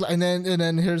I was just like, and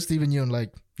then here's Steven Yeun,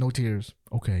 no tears.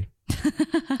 Okay.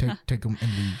 Take him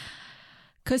and leave.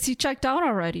 Because he checked out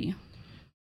already.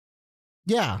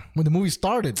 Yeah. When the movie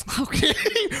started. Okay.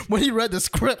 When he read the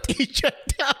script, he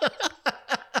checked out.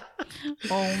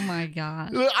 Oh my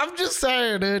God. I'm just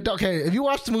saying, dude. Okay, if you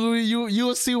watch the movie,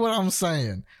 you'll see what I'm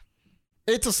saying.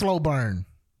 It's a slow burn.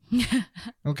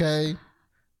 Okay.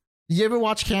 You ever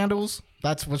watch Candles?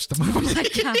 That's what's the movie. Oh my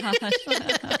gosh.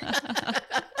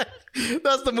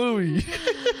 That's the movie.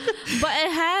 But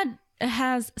it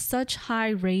has such high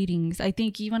ratings. I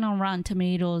think even on Rotten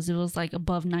Tomatoes, it was like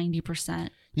above 90%.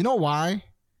 You know why?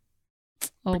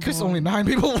 Oh, Because boy. only 9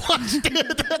 people watched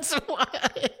it. That's why.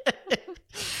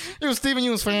 It was Steven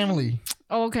Yeun's family.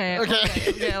 Okay.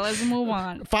 Let's move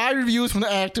on. 5 reviews from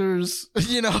the actors.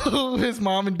 You know, his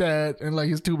mom and dad and like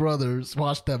his 2 brothers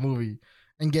watched that movie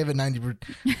and gave it 90.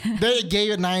 They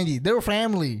gave it 90. They were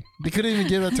family. They couldn't even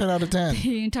give it a 10 out of 10.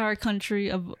 The entire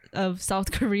country of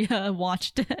South Korea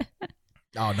watched it.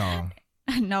 Oh no.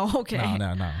 No, okay.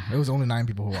 No. It was only 9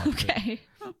 people who watched it. Okay.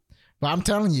 But I'm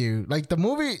telling you, like the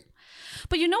movie.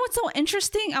 But you know what's so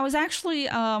interesting? I was actually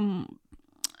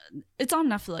it's on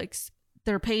Netflix.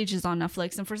 Their page is on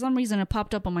Netflix, and for some reason it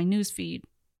popped up on my news feed.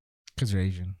 Because you're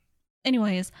Asian.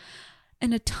 Anyways,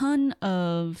 and a ton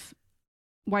of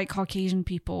white Caucasian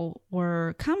people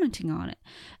were commenting on it,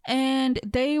 and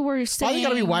they were saying, Why you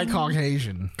gotta be white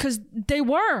Caucasian? Because they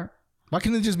were. Why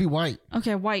can't it just be white?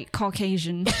 Okay, white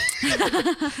Caucasian.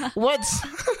 What?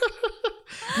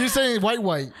 You're saying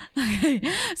white. Okay.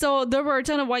 So there were a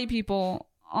ton of white people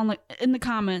in the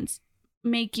comments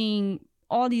making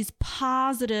all these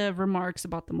positive remarks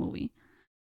about the movie.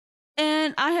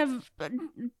 And I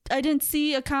didn't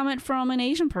see a comment from an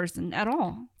Asian person at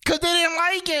all. Because they didn't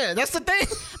like it. That's the thing.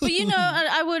 But you know,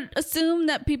 I would assume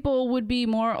that people would be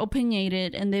more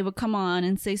opinionated and they would come on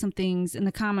and say some things in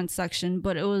the comments section.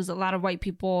 But it was a lot of white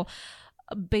people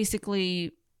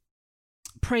basically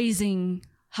praising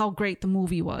how great the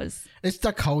movie was. It's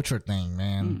the culture thing,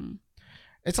 man.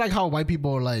 It's like how white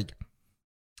people like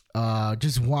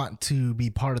just want to be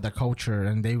part of the culture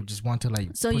and they just want to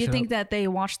like. So you think that they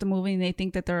watch the movie and they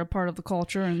think that they're a part of the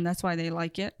culture and that's why they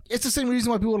like it? It's the same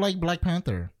reason why people like Black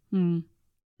Panther.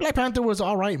 Black Panther was an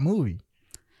alright movie,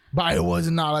 but it was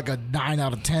not like a 9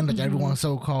 out of 10 like everyone's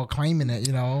so-called claiming it,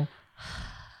 you know.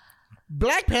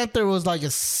 Black Panther was like a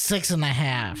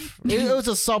 6.5. It was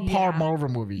a subpar Marvel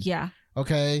movie. Yeah.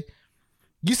 Okay.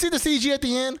 You see the CG at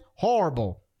the end?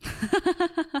 Horrible.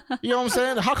 You know what I'm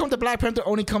saying? How come the Black Panther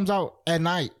only comes out at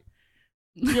night?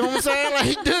 You know what I'm saying?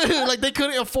 Like, dude, like they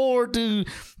couldn't afford to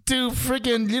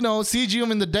freaking, you know, CG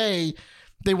them in the day.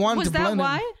 They wanted to blend. Was that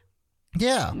why?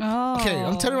 Yeah. Oh. Okay,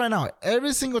 I'm telling you right now,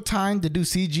 every single time they do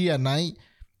CG at night,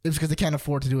 it's because they can't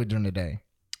afford to do it during the day.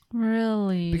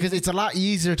 Really? Because it's a lot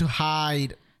easier to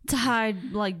hide. To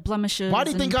hide like blemishes. Why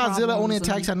do you think Godzilla only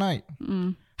attacks at night?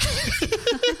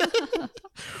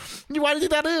 Why do you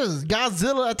think that is?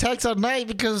 Godzilla attacks at night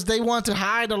because they want to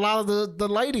hide a lot of the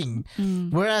lighting.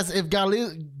 Whereas if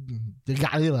Godzilla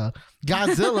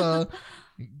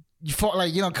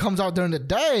like, you know, comes out during the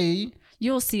day,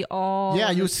 you'll see all.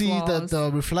 Yeah, you'll see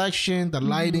the reflection, the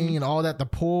lighting, and all that. The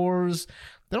pores.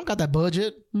 They don't got that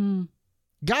budget.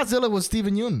 Godzilla was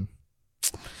Steven Yeun.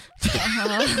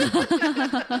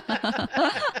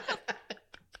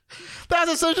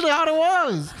 That's essentially how it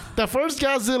was. The first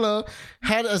Godzilla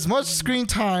had as much screen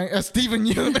time as Steven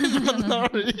Yeun in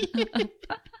Minority.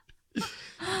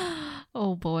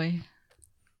 Oh boy.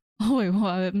 Oh wait,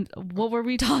 what were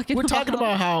we talking about? We're talking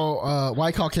about how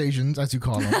white Caucasians, as you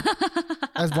call them,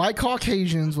 as white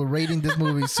Caucasians were rating this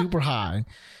movie super high.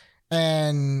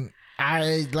 And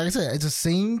like I said, it's the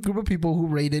same group of people who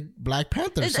rated Black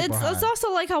Panther super high. It's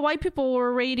also like how white people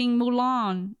were rating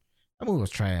Mulan. That movie was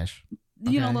trash.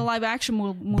 You know, the live action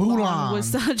Mulan was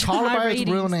such high ratings.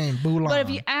 Its real name, Mulan. But if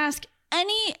you ask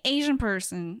any Asian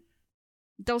person,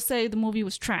 they'll say the movie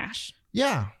was trash.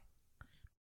 Yeah.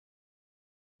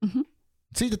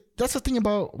 See, that's the thing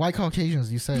about white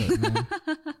Caucasians. You say it, man.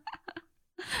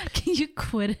 Can you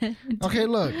quit it? Okay,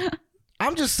 look.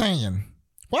 I'm just saying.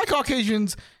 White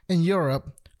Caucasians in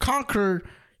Europe conquered,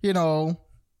 you know,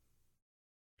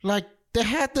 like they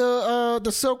had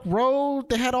the Silk Road.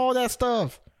 They had all that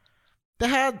stuff. They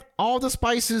had all the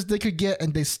spices they could get,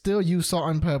 and they still use salt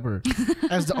and pepper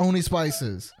as the only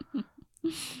spices.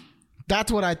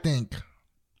 That's what I think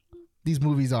these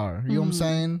movies are. You know what I'm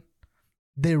saying?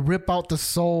 They rip out the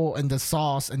soul and the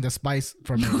sauce and the spice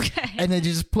from it. Okay. And they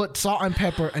just put salt and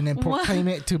pepper and then proclaim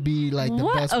it to be like the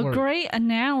best work. What a great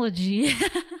analogy.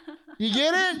 You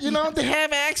get it? You know, they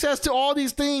have access to all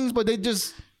these things, but they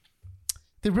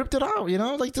ripped it out, you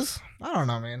know? Like just, I don't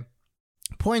know, man.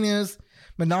 Point is,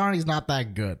 Minority's not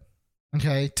that good.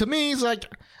 Okay? To me, it's like,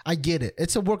 I get it.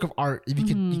 It's a work of art, if you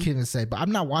can even say, but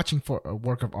I'm not watching for a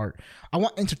work of art. I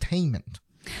want entertainment.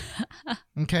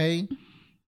 Okay?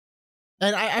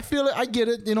 And I feel it. I get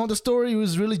it. You know, the story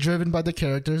was really driven by the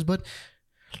characters. But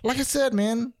like I said,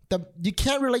 man, you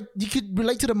can't relate. You could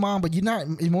relate to the mom, but you're not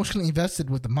emotionally invested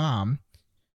with the mom.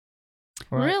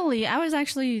 Right? Really, I was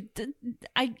actually.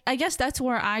 I guess that's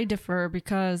where I differ,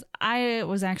 because I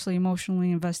was actually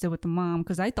emotionally invested with the mom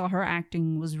because I thought her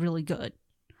acting was really good.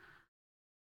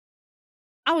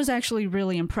 I was actually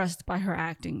really impressed by her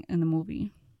acting in the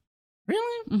movie.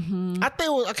 Really? Mm-hmm. I think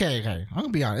it was okay. I'm gonna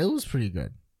be honest. It was pretty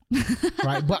good,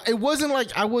 right? But it wasn't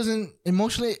like I wasn't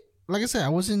emotionally. Like I said, I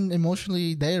wasn't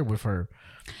emotionally there with her.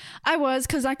 I was,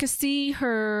 because I could see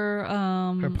her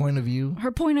point of view.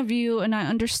 Her point of view, and I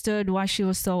understood why she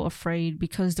was so afraid,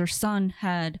 because their son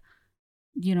had,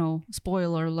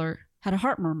 spoiler alert, had a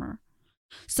heart murmur.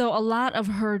 So a lot of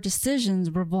her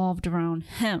decisions revolved around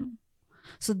him.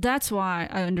 So that's why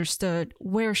I understood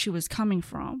where she was coming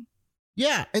from.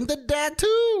 Yeah, and the dad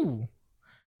too.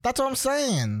 That's what I'm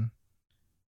saying.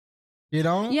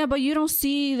 Yeah, but you don't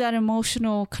see that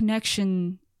emotional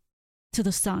connection to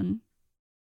the son.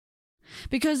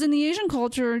 Because in the Asian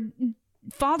culture,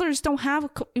 fathers don't have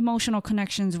emotional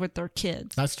connections with their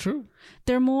kids. That's true.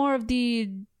 They're more of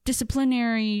the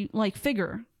disciplinary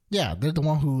figure. Yeah, they're the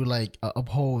one who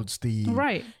upholds the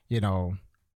right. I don't know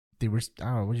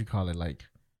what do you call it,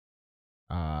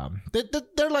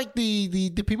 they're like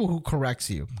the people who corrects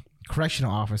you,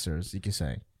 correctional officers, you could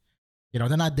say. They're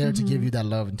not there to give you that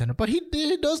love and tender, but he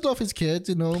does love his kids.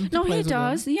 No, he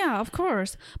does. Yeah, of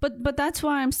course. But that's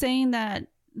why I'm saying that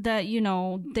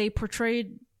they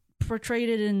portrayed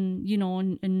it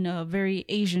in a very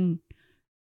Asian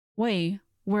way,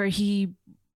 where he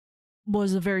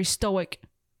was a very stoic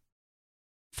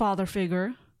father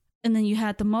figure, and then you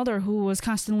had the mother who was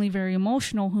constantly very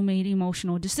emotional, who made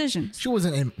emotional decisions. She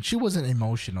wasn't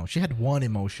emotional. She had one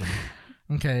emotion.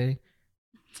 Okay.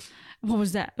 What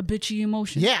was that? A bitchy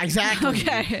emotion? Yeah, exactly.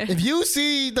 Okay. If you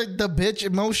see the bitch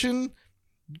emotion,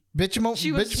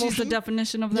 she's the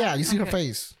definition of that. Yeah, you see her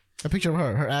face. A picture of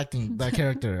her acting, that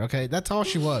character. Okay, that's all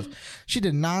she was. She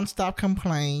did nonstop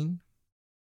complain.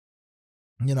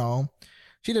 She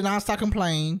did nonstop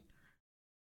complain.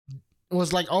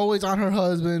 Was always on her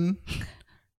husband.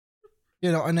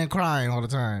 And then crying all the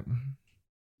time.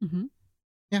 Mm-hmm.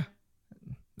 Yeah,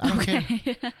 I don't care.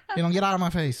 Get out of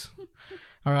my face.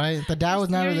 All right, the dad was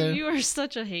never there. You are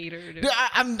such a hater, dude.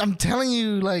 I'm telling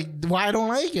you, why I don't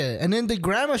like it. And then the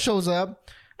grandma shows up,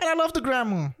 and I love the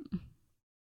grandma.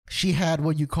 She had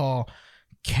what you call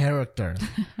character,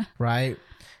 right?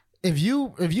 If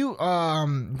you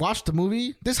watch the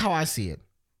movie, this is how I see it.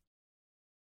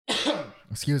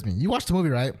 Excuse me. You watch the movie,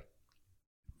 right?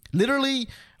 Literally,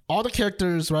 all the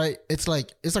characters, right? It's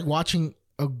like watching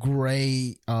a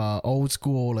gray, old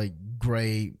school,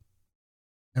 gray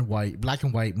and white, black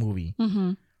and white movie.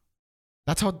 Mm-hmm.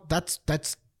 That's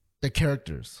the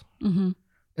characters. Mm-hmm.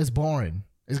 It's boring.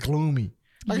 It's gloomy.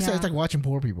 I said, it's like watching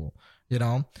poor people,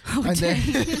 Oh, and then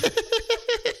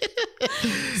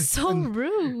so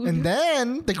rude. And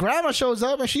then the grandma shows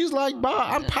up and she's like,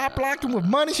 I'm pop locking with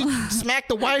money. She smacked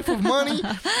the wife with money. She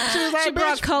was like, she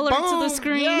brought color to the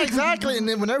screen. Yeah, exactly. And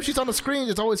then whenever she's on the screen,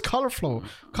 it's always colorful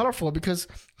because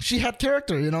she had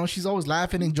character. She's always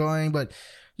laughing, enjoying, but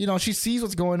she sees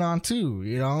what's going on too,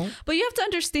 But you have to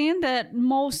understand that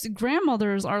most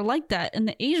grandmothers are like that in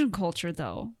the Asian culture,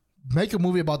 though. Make a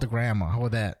movie about the grandma. How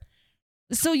about that?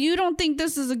 So you don't think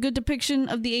this is a good depiction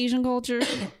of the Asian culture?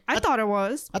 I thought it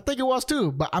was. I think it was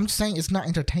too, but I'm saying it's not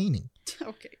entertaining.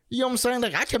 Okay. You know what I'm saying?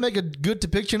 I can make a good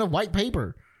depiction of white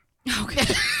paper. Okay.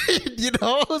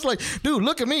 It's like, dude,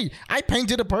 look at me. I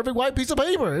painted a perfect white piece of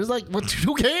paper. It's like,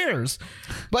 who cares?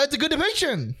 But it's a good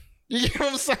depiction. You know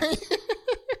what I'm saying?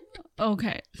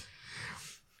 Okay.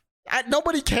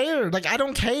 Nobody cared. I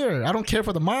don't care. I don't care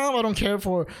for the mom. I don't care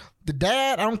for the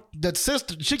dad. The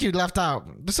sister, she could have left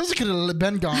out. The sister could have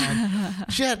been gone.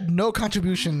 She had no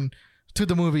contribution to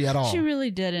the movie at all. She really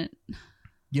didn't.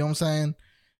 You know what I'm saying?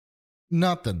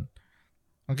 Nothing.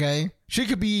 Okay? She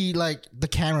could be the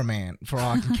cameraman for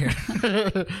all I can care.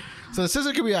 So the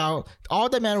sister could be out. All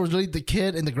that mattered was really the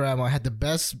kid and the grandma had the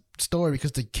best story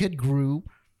because the kid grew.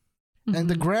 Mm-hmm. And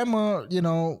the grandma,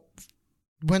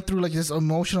 went through this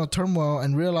emotional turmoil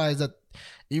and realized that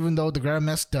even though the grandma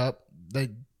messed up,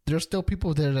 there's still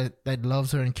people there that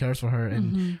loves her and cares for her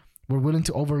and were willing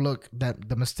to overlook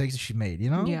the mistakes that she made,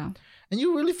 Yeah. And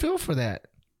you really feel for that.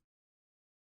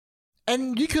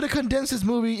 And you could have condensed this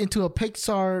movie into a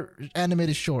Pixar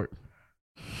animated short.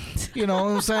 You know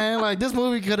what I'm saying? This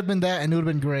movie could have been that and it would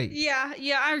have been great. Yeah,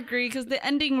 I agree because the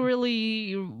ending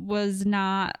really was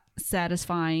not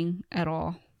satisfying at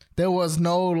all. There was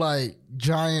no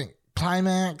giant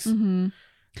climax. Mm-hmm.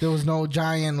 There was no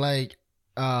giant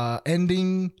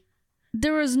ending.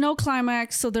 there was no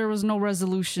climax, so there was no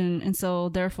resolution, and so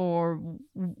therefore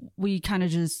we kind of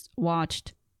just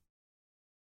watched.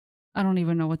 I don't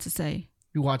even know what to say.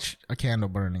 You watch a candle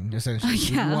burning, essentially.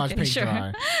 Yeah, you watch paint sure.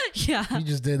 dry. Yeah. You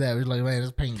just did that. We were like, man,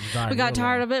 this paint dry. We got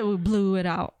tired of it. We blew it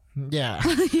out. Yeah.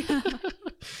 Yeah.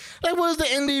 Like, what does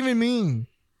the end even mean?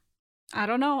 I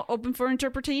don't know. Open for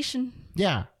interpretation.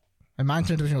 Yeah. And my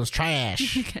interpretation was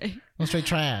trash. Okay. It was straight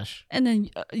trash. And then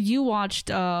you watched,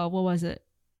 what was it?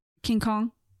 King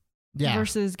Kong? Yeah.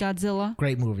 Versus Godzilla.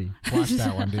 Great movie. Watch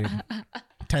that one, dude.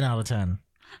 10 out of 10.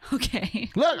 Okay.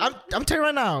 Look, I'm telling you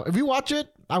right now, if you watch it,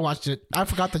 I watched it. I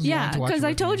forgot that you wanted to watch it. Yeah, because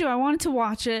I told you I wanted to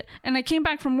watch it, and I came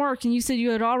back from work, and you said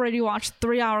you had already watched a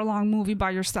 3-hour-long movie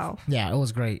by yourself. Yeah, it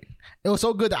was great. It was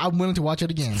so good that I'm willing to watch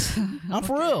it again. I'm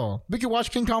for real. We could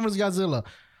watch King Kong vs. Godzilla.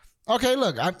 Okay,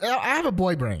 look, I have a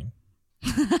boy brain.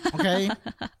 Okay?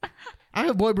 I have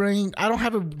a boy brain. I don't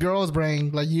have a girl's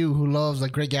brain like you who loves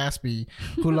like Great Gatsby,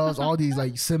 who loves all these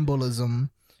like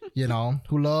symbolism, you know,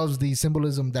 who loves the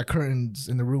symbolism that curtains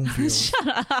in the room feels.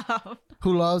 Shut up.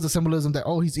 Who loves the symbolism that,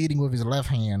 oh, he's eating with his left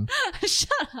hand.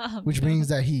 Shut up. Which means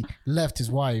that he left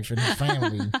his wife and his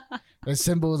family. It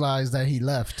symbolizes that he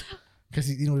left because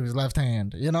he's eating with his left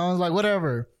hand. You know, it's like,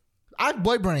 whatever. I have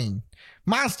boy brain.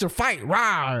 Monster fight,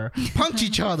 rawr, punch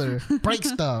each other, break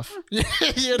stuff.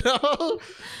 You know?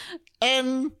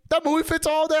 And that movie fits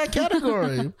all that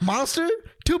category. Monster,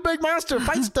 two big monster,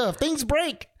 fight stuff, things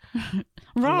break.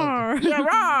 Roar.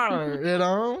 Yeah, roar. You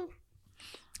know?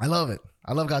 I love it.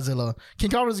 I love Godzilla.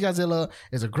 King Kong vs. Godzilla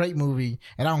is a great movie,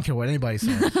 and I don't care what anybody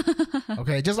says.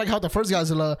 Okay, just like how the first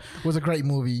Godzilla was a great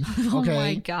movie. Okay, Oh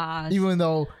my gosh. even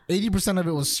though 80% of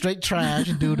it was straight trash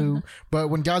and doo doo, but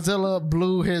when Godzilla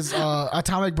blew his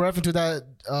atomic breath into that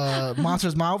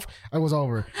monster's mouth, it was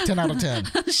over. 10 out of 10.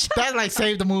 That like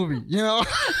saved the movie. You know,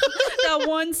 That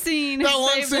one scene. that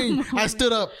one saved the scene. movie. I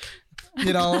stood up.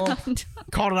 You know,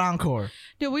 called it encore.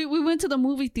 Dude, we went to the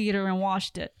movie theater and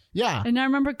watched it. Yeah. And I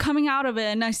remember coming out of it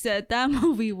and I said, that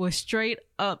movie was straight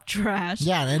up trash.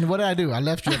 Yeah, and what did I do? I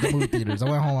left you at the movie theaters. I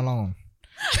went home alone.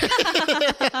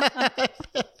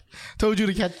 Told you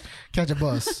to catch a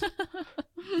bus.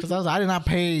 Because I did not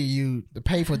pay you to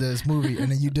pay for this movie,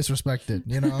 and then you disrespect it,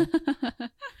 you know?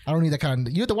 I don't need that kind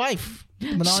of... You're the wife.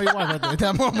 You're the minority wife at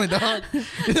that moment, dog.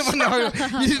 You're the minority.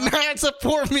 You did not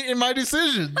support me in my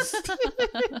decisions.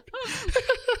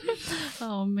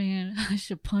 Oh, man. I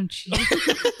should punch you.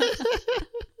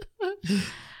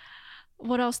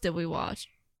 What else did we watch?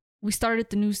 We started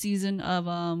the new season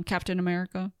of Captain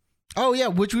America. Oh, yeah,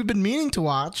 which we've been meaning to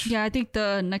watch. Yeah, I think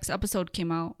the next episode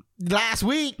came out. Last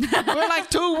week. We're like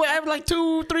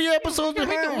 3 episodes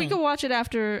behind. We could watch it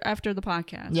after the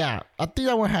podcast. Yeah, I think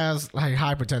that one has like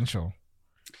high potential.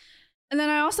 And then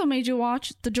I also made you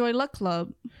watch The Joy Luck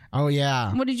Club. Oh,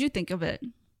 yeah. What did you think of it?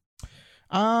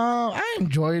 I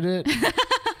enjoyed it.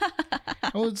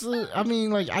 I mean,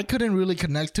 like, I couldn't really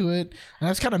connect to it. And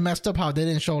that's kind of messed up how they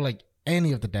didn't show, like,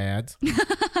 any of the dads.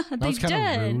 That was kind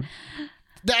of rude.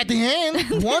 At the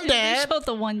end, one dad. They showed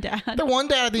the one dad. The one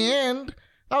dad at the end.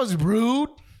 That was rude.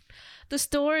 The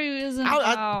story isn't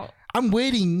about... I'm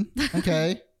waiting,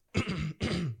 okay?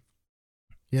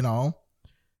 You know?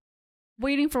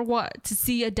 Waiting for what? To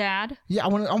see a dad? Yeah, I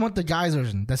want the guys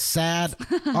version. The sad,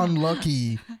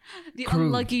 unlucky The crew.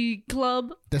 unlucky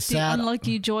club? The sad...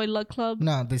 unlucky Joy Luck Club?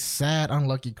 No, the sad,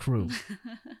 unlucky crew.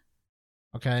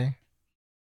 Okay?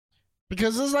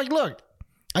 Because it's like, look,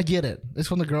 I get it. It's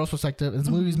from the girl's perspective. This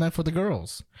movie's meant for the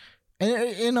girls.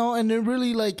 And, you know, and it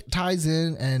really, like, ties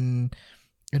in and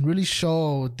really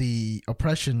show the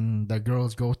oppression that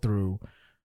girls go through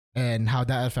and how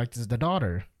that affects the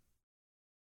daughter.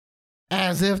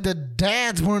 As if the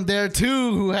dads weren't there,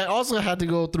 too, who had also had to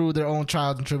go through their own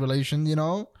trials and tribulation, you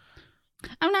know?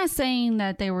 I'm not saying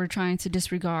that they were trying to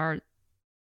disregard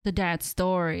the dad's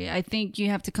story. I think you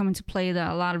have to come into play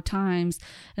that a lot of times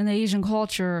in the Asian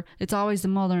culture, it's always the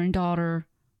mother and daughter.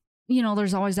 You know,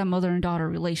 there's always that mother and daughter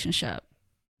relationship.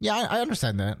 Yeah, I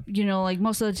understand that. You know, like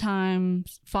most of the time,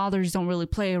 fathers don't really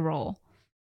play a role.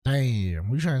 Damn,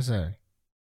 what are you trying to say?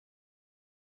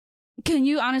 Can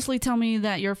you honestly tell me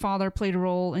that your father played a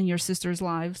role in your sister's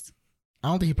lives? I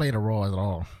don't think he played a role at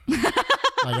all.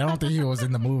 Like, I don't think he was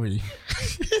in the movie.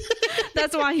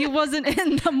 That's why he wasn't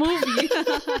in the movie.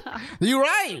 You're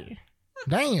right.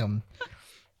 Damn.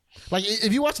 Like,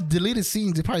 if you watch the deleted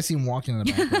scenes, you probably see him walking in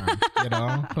the background, you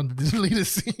know, from the deleted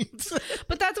scenes.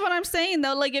 But that's what I'm saying,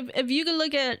 though. Like, if you could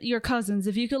look at your cousins,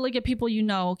 if you could look at people you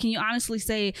know, can you honestly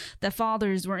say that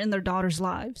fathers were in their daughters'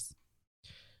 lives?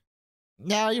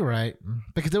 Yeah, you're right.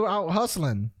 Because they were out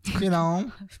hustling, you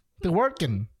know. They're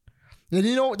working. And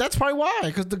you know, that's probably why.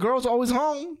 Because the girl's always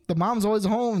home. The mom's always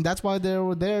home. That's why they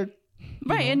were there.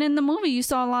 Right. And in the movie, you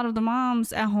saw a lot of the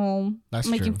moms at home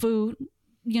making food,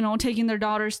 taking their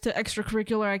daughters to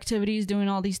extracurricular activities, doing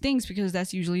all these things because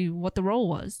that's usually what the role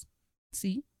was.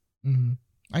 See? Mm-hmm.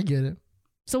 I get it.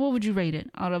 So what would you rate it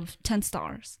out of 10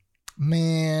 stars?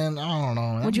 Man, I don't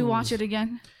know. Would you watch it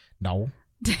again? No.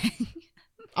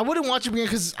 I wouldn't watch it again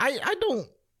because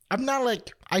I'm not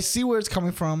like, I see where it's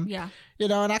coming from. Yeah.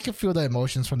 And I can feel the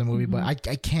emotions from the movie, but I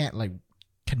can't like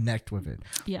connect with it.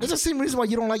 Yeah. It's the same reason why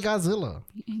you don't like Godzilla.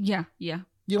 Yeah. You know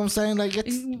what I'm saying? Like,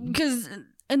 it's because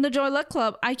in the Joy Luck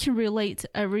Club, I can relate to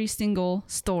every single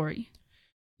story.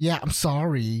 Yeah, I'm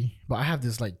sorry, but I have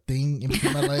this like thing in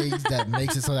between my legs that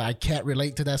makes it so that I can't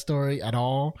relate to that story at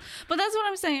all. But that's what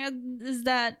I'm saying is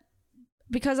that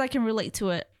because I can relate to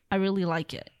it, I really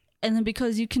like it. And then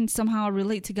because you can somehow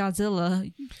relate to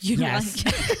Godzilla, you like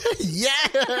it.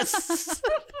 Yes!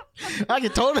 I can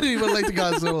totally relate to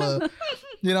Godzilla.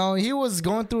 He was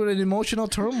going through an emotional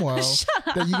turmoil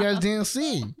that you guys didn't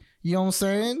see. You know what I'm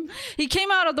saying? He came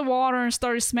out of the water and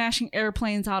started smashing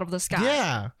airplanes out of the sky.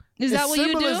 Yeah. Is that what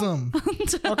symbolism, you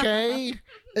do? Okay?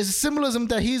 It's a symbolism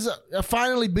that he's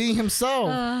finally being himself.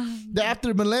 That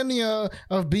after millennia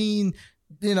of being,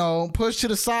 pushed to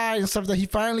the side and stuff, that he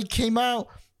finally came out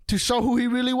to show who he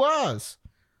really was.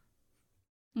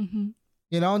 Mm-hmm.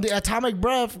 The atomic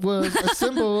breath was a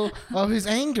symbol of his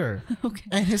anger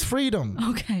and his freedom.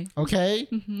 Okay.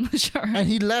 Mm-hmm. Sure. And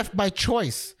he left by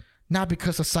choice, not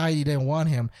because society didn't want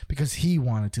him, because he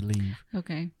wanted to leave.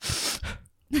 Okay.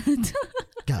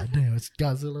 God damn,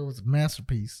 Godzilla was a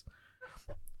masterpiece.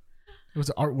 It was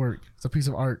an artwork. It's a piece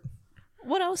of art.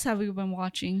 What else have you been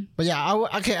watching? But yeah,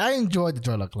 I enjoyed the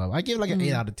Joy Luck Club. I give it like an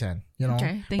 8 out of 10.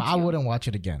 Okay, thank you. I wouldn't watch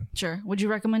it again. Sure. Would you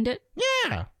recommend it?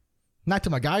 Yeah. Not to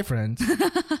my guy friends.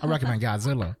 I recommend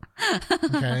Godzilla.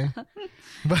 Okay.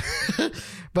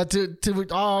 But to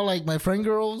all like my friend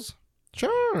girls,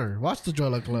 sure, watch the Joy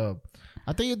Luck Club.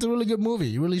 I think it's a really good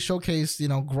movie. It really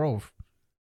showcased, growth.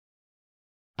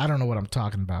 I don't know what I'm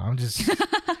talking about. I'm just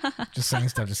saying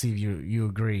stuff to see if you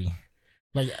agree.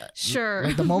 Like sure.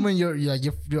 Like the moment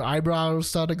your eyebrows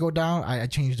start to go down, I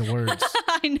change the words.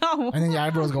 I know. And then your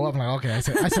eyebrows go up. I'm like, okay, I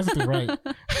said something right.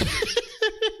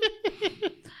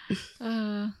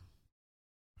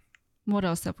 What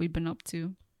else have we been up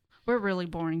to? We're really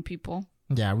boring people.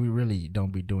 Yeah, we really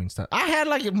don't be doing stuff. I had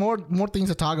like more things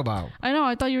to talk about. I know.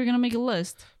 I thought you were gonna make a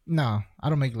list. No, I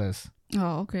don't make lists.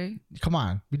 Oh, okay. Come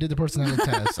on, we did the personality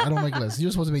test. I don't make lists.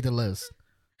 You're supposed to make the list.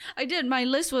 I did. My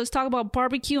list was talk about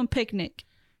barbecue and picnic.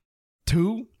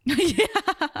 2? Yeah.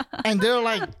 And they're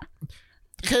like,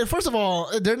 okay, first of all,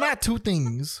 they're not 2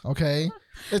 things, okay?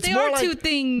 They are like 2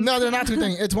 things. No, they're not 2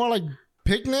 things. It's more like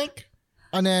picnic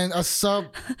and then a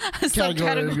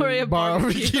subcategory of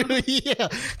barbecue. Yeah.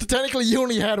 So technically, you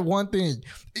only had 1 thing.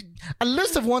 A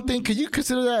list of 1 thing, could you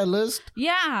consider that a list?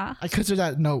 Yeah. I consider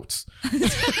that notes.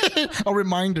 A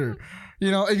reminder.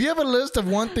 If you have a list of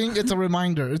 1 thing, it's a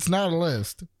reminder. It's not a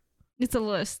list. It's a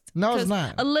list. No, it's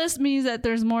not. A list means that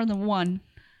there's more than 1.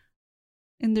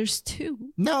 And there's 2.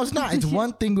 No, it's not. It's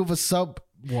 1 thing with a sub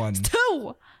 1. It's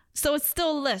 2. So it's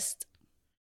still a list.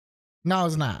 No,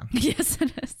 it's not. Yes,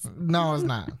 it is. No, it's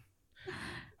not.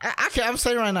 I'm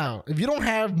saying right now, if you don't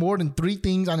have more than 3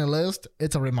 things on your list,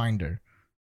 it's a reminder.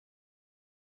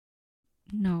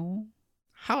 No.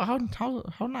 How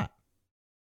not?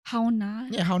 How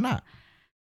not? Yeah, how not?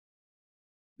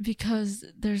 Because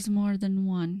there's more than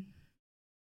 1.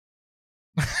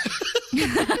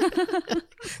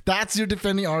 That's your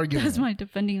defending argument. That's my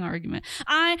defending argument.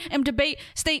 I am debate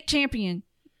state champion.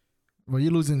 Well,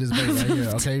 you're losing this debate right here.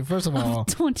 Okay, first of all,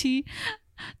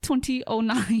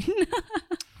 2009.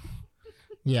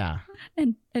 Yeah.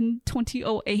 And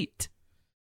 2008.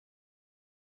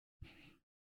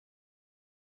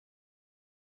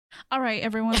 All right,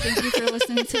 everyone. Thank you for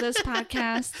listening to this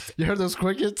podcast. You heard those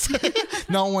crickets?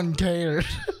 No one cared.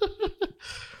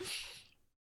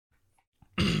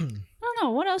 I don't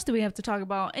know. What else do we have to talk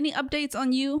about? Any updates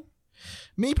on you?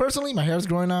 Me personally, my hair's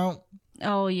growing out.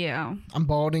 Oh, yeah. I'm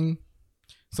balding.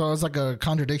 So it's like a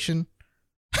contradiction.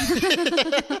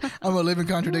 I'm a living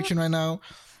contradiction right now.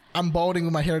 I'm balding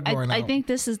with my hair growing out. I think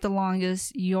this is the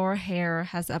longest your hair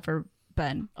has ever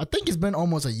been. I think it's been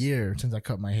almost a year since I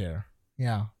cut my hair.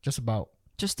 Yeah, just about.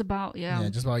 Just about, yeah. Yeah,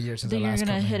 just about a year since I last cut my hair. Then you're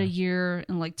going to hit a year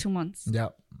in like 2 months.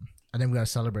 Yep. And then we're going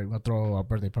to celebrate. We're going to throw a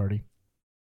birthday party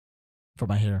for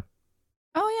my hair.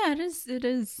 Oh, yeah, it is. It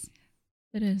is.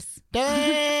 It is.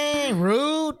 Dang,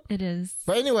 rude. It is.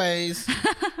 But anyways,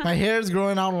 my hair is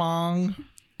growing out long.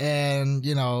 And,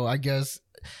 I guess...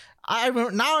 now I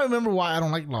remember why I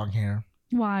don't like long hair.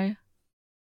 Why?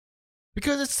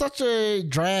 Because it's such a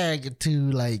drag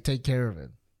to like take care of it.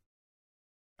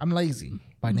 I'm lazy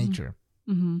by nature.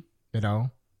 Mm-hmm. You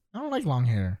know, I don't like long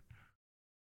hair.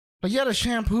 Like you gotta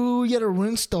shampoo, you gotta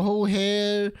rinse the whole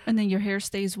hair. And then your hair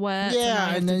stays wet.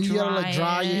 Yeah, and then you gotta like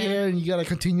dry your it. hair, and you gotta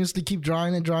continuously keep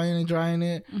drying it.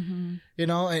 Mm-hmm. You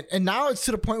know, and now it's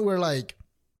to the point where like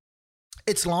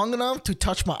it's long enough to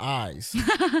touch my eyes.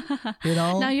 You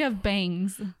know, now you have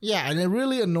bangs. Yeah, and it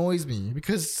really annoys me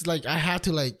because like I have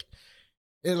to like,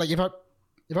 if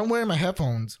I'm wearing my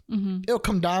headphones, it'll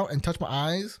come down and touch my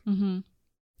eyes, and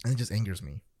it just angers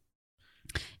me.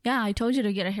 Yeah, I told you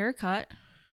to get a haircut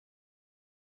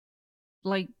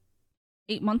like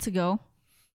 8 months ago.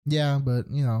 Yeah, but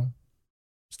you know,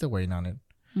 still waiting on it.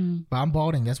 But I'm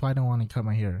balding. That's why I don't want to cut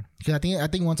my hair. Because I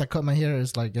think once I cut my hair,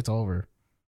 it's like it's over.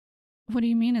 What do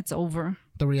you mean it's over?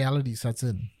 The reality sets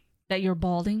in. That you're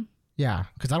balding? Yeah,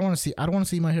 because I don't want to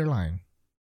see my hairline.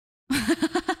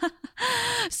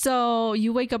 So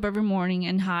you wake up every morning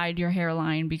and hide your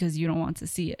hairline because you don't want to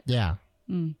see it. Yeah.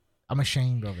 I'm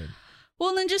ashamed of it.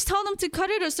 Well, then just tell them to cut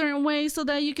it a certain way so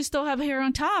that you can still have hair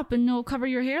on top and it'll cover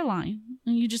your hairline.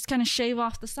 And you just kind of shave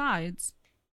off the sides.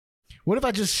 What if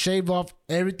I just shave off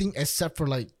everything except for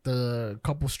like the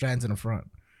couple strands in the front?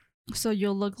 So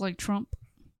you'll look like Trump?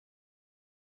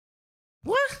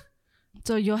 What?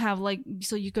 So you'll have like,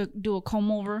 so you could do a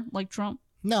comb over like Trump?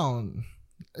 No.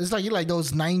 It's like you like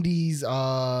those 90s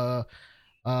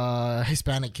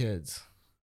Hispanic kids.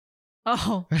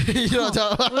 Oh. You know what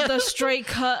I'm talking about? With a straight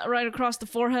cut right across the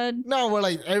forehead? No, where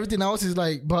like everything else is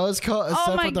like buzz cut except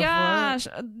oh my for the gosh.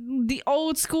 front. The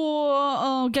old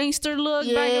school gangster look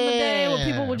back in the day where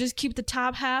people would just keep the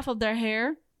top half of their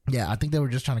hair. Yeah, I think they were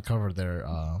just trying to cover their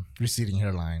receding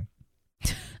hairline.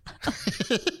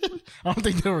 I don't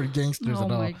think they were gangsters at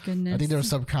all. Oh my goodness. I think they were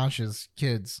subconscious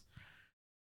kids.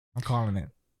 I'm calling it.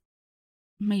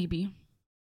 Maybe.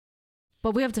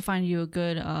 But we have to find you a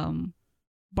good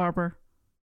barber.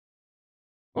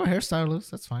 Or hairstylist,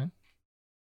 that's fine.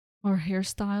 Or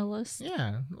hairstylist.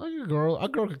 Yeah, like a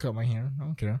girl could cut my hair. I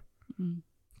don't care.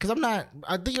 Because I'm not.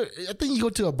 I think you go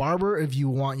to a barber if you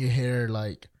want your hair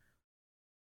like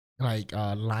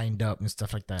lined up and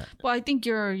stuff like that. Well, I think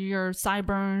your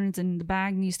sideburns and the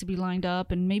bag needs to be lined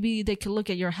up, and maybe they could look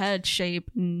at your head shape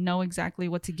and know exactly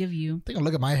what to give you. They can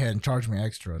look at my head and charge me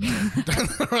extra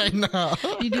right now.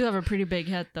 You do have a pretty big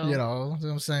head, though. You know what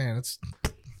I'm saying? It's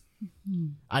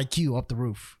IQ up the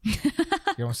roof. You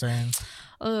know what I'm saying?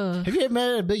 Have you ever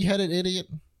met a big-headed idiot?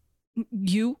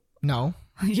 You? No.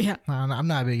 Yeah. No, I'm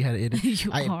not a big-headed idiot.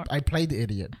 I played the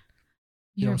idiot.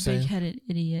 You're a big-headed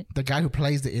idiot. The guy who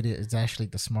plays the idiot is actually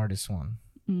the smartest one.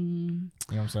 You know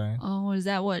what I'm saying? Oh, is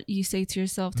that what you say to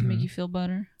yourself to make you feel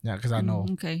better? Yeah, because I know.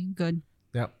 Okay, good.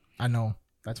 Yep, I know.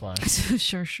 That's why.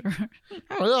 Sure.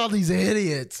 Oh, all these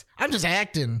idiots. I'm just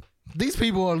acting. These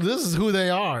people, this is who they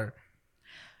are.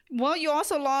 Well, you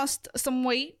also lost some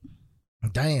weight.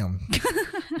 Damn.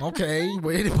 Okay,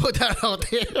 way to put that out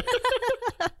there.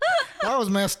 That was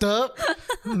messed up.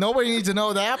 Nobody needs to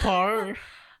know that part.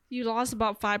 You lost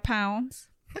about 5 pounds.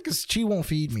 Because she won't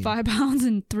feed me. 5 pounds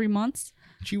in 3 months.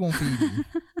 She won't feed me.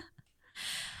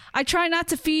 I try not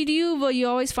to feed you, but you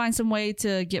always find some way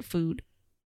to get food.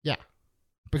 Yeah.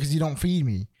 Because you don't feed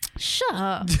me. Shut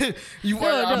up.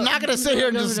 I'm not going to sit here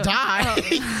and just die.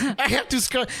 I have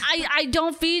to... I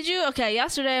don't feed you? Okay,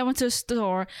 yesterday I went to a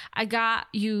store. I got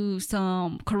you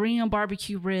some Korean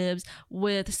barbecue ribs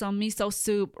with some miso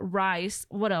soup, rice.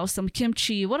 What else? Some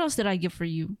kimchi. What else did I get for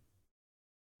you?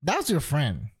 That was your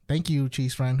friend. Thank you,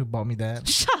 cheese friend, who bought me that.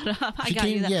 Shut up. I got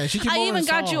you that. Yeah, she came I over even and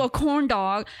got saw. you a corn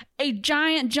dog, a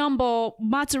giant jumbo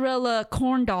mozzarella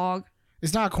corn dog.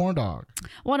 It's not a corn dog.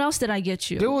 What else did I get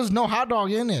you? There was no hot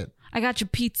dog in it. I got you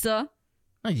pizza.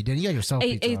 No, you didn't. You got yourself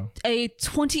pizza. A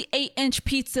 28-inch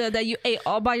pizza that you ate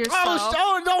all by yourself.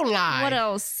 Oh, don't lie. What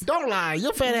else? Don't lie.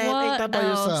 Your fat ass ate that by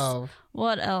yourself.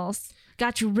 What else?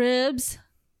 Got you ribs.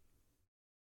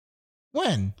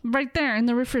 When? Right there in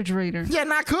the refrigerator. Yeah,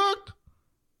 not cooked.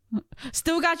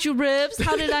 Still got you ribs.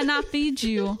 How did I not feed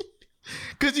you?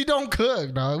 Because you don't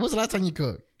cook, dog. When's the last time you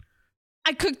cooked?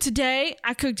 I cooked today.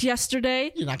 I cooked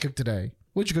yesterday. You not cooked today.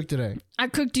 What'd you cook today? I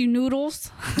cooked you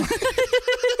noodles.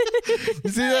 You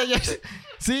see that?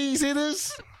 See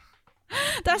this?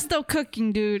 That's still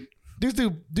cooking, dude. Due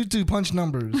to punch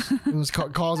numbers. It was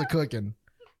calls of cooking.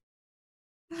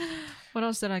 What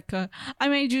else did I cook? I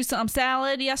made you some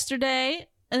salad yesterday,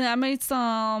 and I made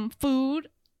some food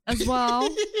as well.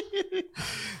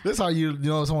 That's how you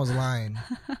know someone's lying.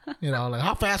 You know, like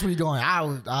how fast were you going? I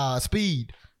was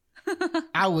speed.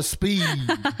 I was speed.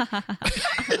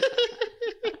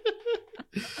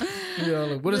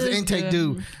 Like, what does the intake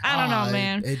do? I don't know,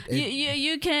 man.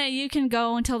 You can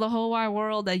go and tell the whole wide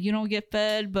world that you don't get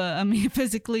fed, but I mean,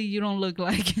 physically, you don't look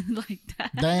like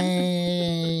that.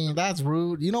 Dang, that's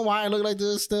rude. You know why I look like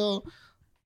this still?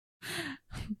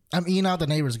 I'm eating out the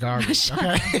neighbor's garbage.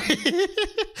 Okay,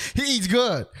 he eats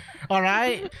good. All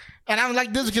right, and I'm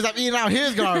like this because I'm eating out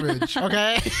his garbage.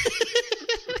 Okay,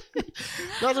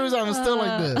 that's the reason I'm still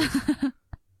like this.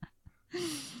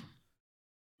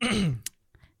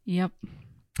 Yep.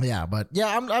 Yeah, but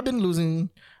yeah, I've been losing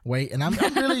weight, and I'm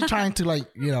really trying to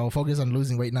focus on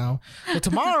losing weight now. But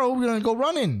tomorrow we're gonna go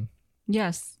running.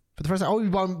 Yes. For the first time, you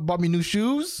bought me new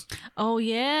shoes. Oh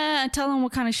yeah, tell them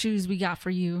what kind of shoes we got for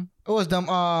you. It was them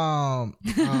what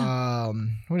do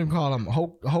you call them?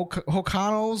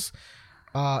 Hokano's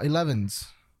 11s.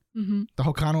 Mm-hmm. The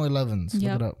Hokano 11s.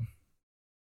 Yep. Look it up.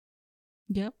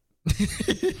 Yep.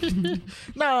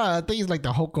 No, I think it's like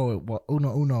the Hoko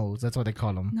Unos. That's what they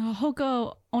call them. No,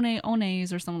 Hoko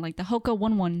Ones or something like the Hoko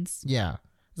 11s. Yeah,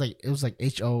 it was like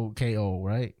HOKO,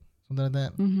 right? Something like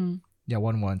that. Mm-hmm. Yeah,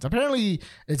 11s. Apparently,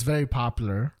 it's very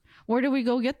popular. Where did we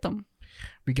go get them?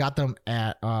 We got them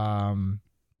at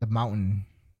the Mountain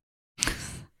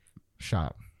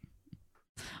shop.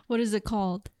 What is it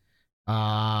called?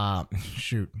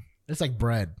 Shoot, it's like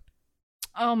bread.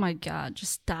 Oh my God!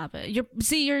 Just stop it. You're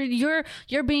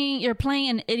playing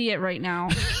an idiot right now.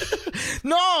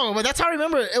 No, but that's how I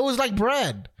remember it. It was like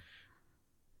bread.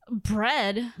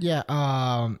 Bread? Yeah.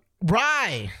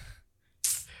 Rye.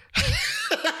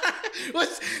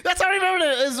 That's how I remember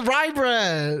it. It's rye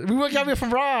bread. We got it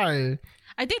from rye.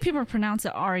 I think people pronounce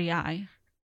it REI.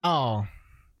 Oh.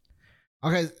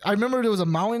 Okay. I remember there was a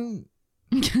mountain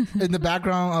in the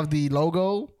background of the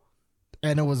logo.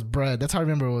 And it was bread. That's how I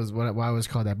remember it was why it was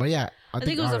called that. But yeah, I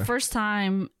think it was the first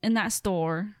time in that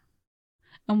store,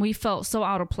 and we felt so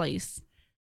out of place.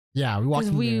 Yeah, we walked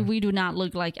in there. We do not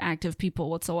look like active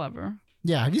people whatsoever.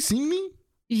 Yeah, have you seen me?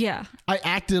 Yeah, I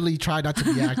actively try not to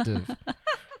be active.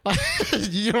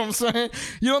 You know what I'm saying?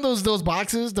 You know those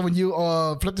boxes that when you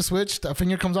flip the switch, the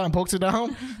finger comes out and pokes it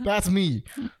down? That's me.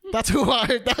 That's who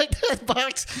that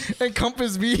box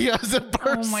encompasses me as a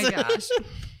person. Oh my gosh.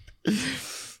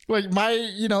 Like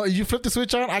if you flip the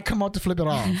switch on, I come out to flip it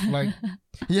off. Like,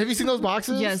 have you seen those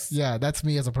boxes? Yes. Yeah, that's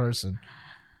me as a person.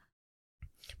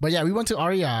 But yeah, we went to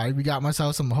REI. We got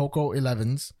myself some Hoko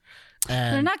 11s.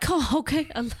 And they're not called Hoko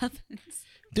 11s.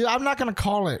 Dude, I'm not gonna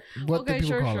call it what the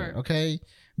people call it. Okay,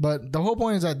 but the whole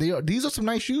point is that these are some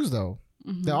nice shoes though.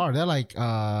 Mm-hmm. They're like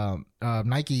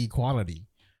Nike quality.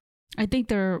 I think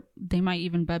they might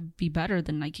even be better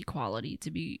than Nike quality, to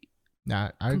be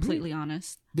completely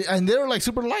honest. And they're like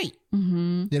super light.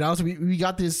 Mm-hmm. So we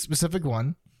got this specific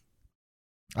one.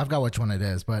 I forgot which one it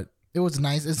is, but it was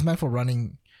nice. It's meant for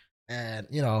running, and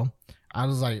I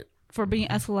was like, for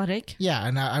being athletic. Yeah,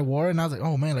 and I wore it, and I was like,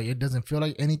 oh man, like it doesn't feel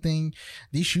like anything.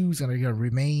 These shoes are gonna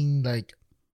remain like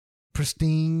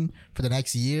pristine for the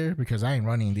next year because I ain't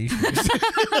running these shoes.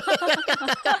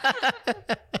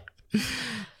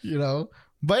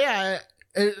 But yeah.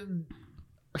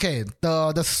 Okay,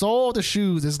 the sole of the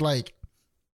shoes is like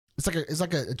it's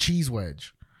like a cheese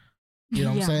wedge. You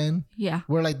know what I'm saying? Yeah.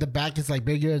 Where like the back is like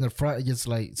bigger and the front it gets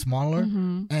like smaller.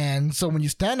 Mm-hmm. And so when you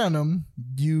stand on them,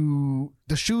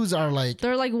 the shoes are like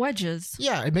they're like wedges.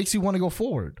 Yeah, it makes you want to go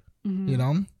forward.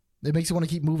 Mm-hmm. It makes you want to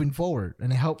keep moving forward,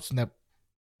 and it helps in that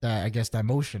I guess that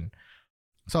motion.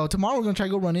 So tomorrow we're gonna try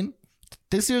to go running.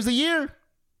 This year's the year.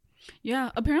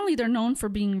 Yeah, apparently they're known for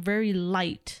being very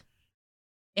light.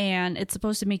 And it's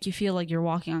supposed to make you feel like you're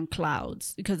walking on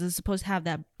clouds because it's supposed to have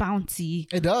that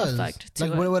bouncy effect to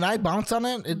like it. When I bounce on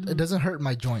it, it doesn't hurt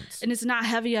my joints. And it's not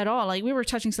heavy at all. Like we were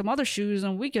touching some other shoes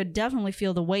and we could definitely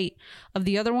feel the weight of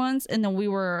the other ones. And then we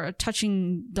were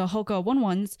touching the Hoka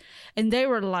 11s and they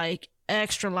were like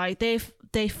extra light. They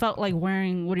felt like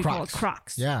wearing, what do you call it?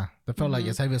 Crocs. Yeah, they felt like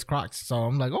as heavy as Crocs. So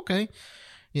I'm like, okay.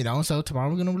 So tomorrow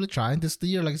we're going to really try. This is the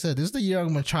year, like I said, this is the year I'm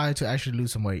going to try to actually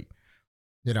lose some weight.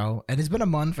 And it's been a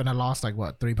month and I lost like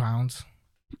what, 3 pounds?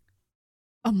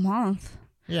 A month?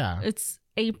 Yeah. It's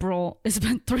April. It's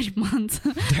been 3 months.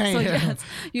 Dang. So yes,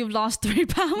 you've lost 3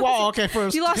 pounds. Well, okay,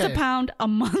 first. You lost a pound a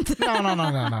month.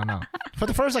 No. For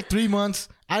the first like 3 months,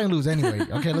 I didn't lose any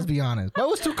weight. Okay, let's be honest. But it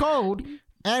was too cold.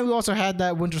 And we also had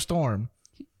that winter storm.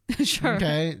 Sure.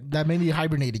 Okay, that made me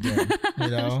hibernate again.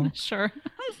 Sure.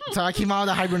 So I came out of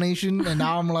the hibernation and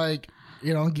now I'm like,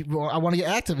 I want to get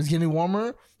active. It's getting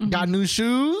warmer. Mm-hmm. Got new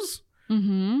shoes.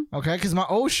 Mm-hmm. Okay, because my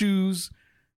old shoes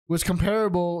was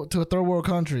comparable to a third world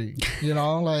country. You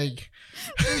know, like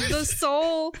The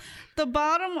sole, the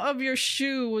bottom of your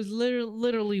shoe was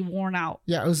literally worn out.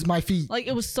 Yeah, it was my feet. Like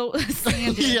it was so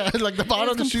sanded. Yeah, like the bottom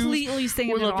of the shoe. Completely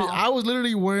sanded off. I was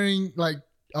literally wearing like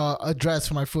a dress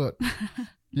for my foot.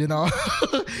 You know,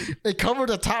 it covered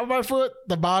the top of my foot.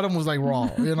 The bottom was like raw.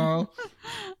 You know,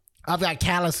 I've got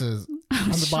calluses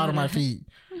on the bottom of my feet.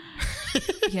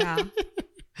 Yeah.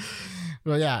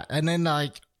 Well, yeah, and then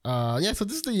like yeah. So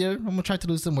this is the year I'm gonna try to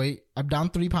lose some weight. I'm down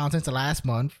 3 pounds since the last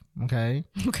month. Okay.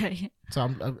 So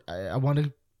I want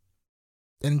to,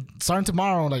 and starting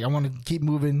tomorrow, like I want to keep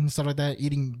moving and stuff like that,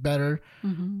 eating better,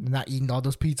 not eating all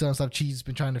those pizza and stuff. Cheese has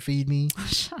been trying to feed me.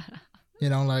 Shut up. You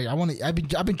know, like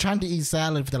I've been trying to eat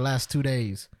salad for the last 2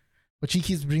 days, but she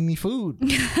keeps bringing me food.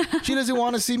 She doesn't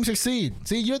want to see me succeed.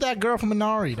 See, you're that girl from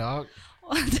Minari, dog.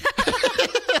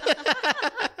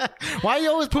 Why are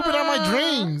you always pooping on my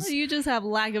dreams? You just have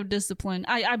lack of discipline.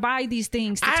 I buy these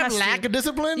things to I test have lack you. of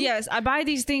discipline? Yes, I buy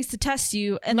these things to test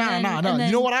you. And No.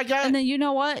 You know what I got? And then you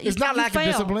know what? It's not lack of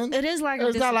discipline. It is lack of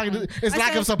It's discipline. not lack of, it's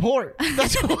lack of support.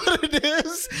 That's what it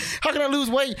is. How can I lose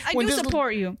weight? I do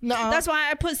support you. No. That's why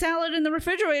I put salad in the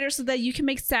refrigerator so that you can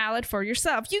make salad for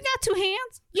yourself. You got 2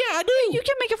 hands. Yeah, I do. You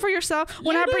can make it for yourself.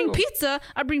 When You I bring do. pizza,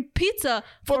 I bring pizza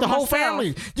For the whole myself.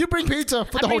 family. You bring pizza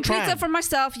for the I whole bring tribe. pizza for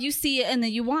myself. You see it and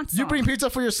then you want some. You bring pizza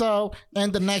for yourself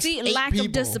and the next See, 8 lack people.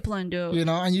 of discipline, dude. You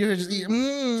know, and you're just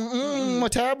eating,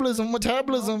 metabolism.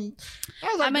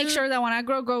 I make sure that when I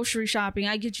go grocery shopping,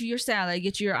 I get you your salad, I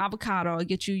get you your avocado, I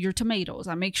get you your tomatoes.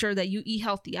 I make sure that you eat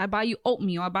healthy. I buy you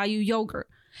oatmeal, I buy you yogurt.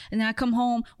 And then I come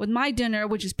home with my dinner,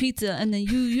 which is pizza, and then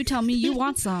you tell me you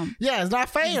want some. Yeah, it's not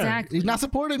fair. Exactly. He's not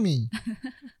supporting me.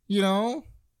 You know?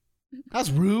 That's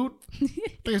rude.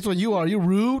 That's what you are. You're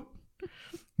rude.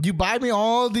 You buy me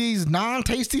all these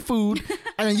non-tasty food,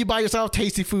 and then you buy yourself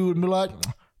tasty food and be like,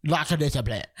 lack of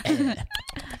discipline.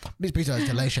 This pizza is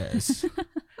delicious.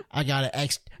 I got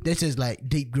it. This is like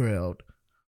deep grilled.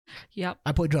 Yep.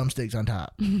 I put drumsticks on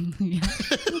top. Yeah.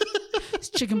 It's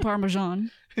chicken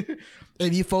parmesan.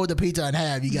 If you fold the pizza in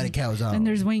half, you got a calzone. And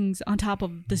there's wings on top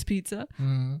of this pizza.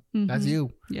 That's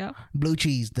you. Yeah. Blue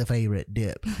cheese, the favorite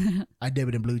dip. I dip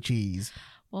it in blue cheese.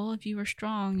 Well, if you were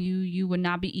strong, you would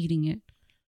not be eating it.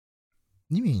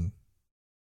 You mean?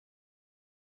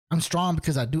 I'm strong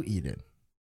because I do eat it.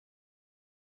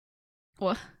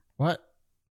 What? What?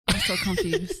 I'm so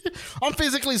confused. I'm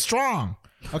physically strong.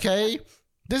 Okay?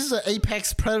 This is an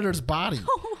apex predator's body.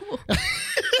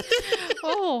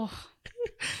 Oh.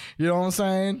 You know what I'm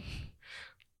saying?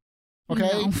 Okay?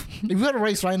 No. If we had a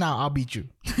race right now, I'll beat you.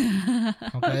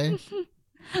 Okay?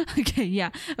 Okay, yeah.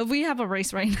 If we have a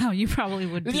race right now, you probably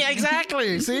would be. Yeah,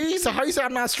 exactly. See? So how you say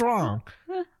I'm not strong?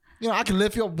 You know, I can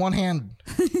lift you up one hand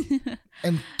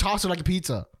and toss it like a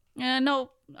pizza. No,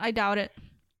 I doubt it.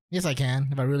 Yes, I can,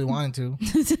 if I really wanted to.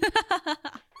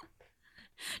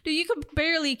 Dude, you could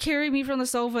barely carry me from the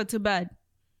sofa to bed.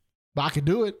 But I could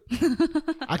do it.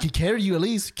 I could carry you at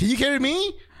least. Can you carry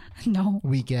me? No.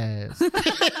 Weak ass.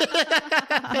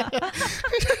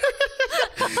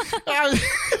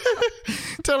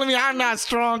 Telling me I'm not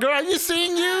strong. Girl, have you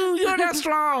seen you? You're not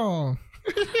strong.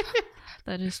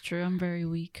 That is true. I'm very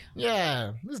weak.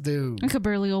 Yeah, this dude. I could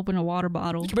barely open a water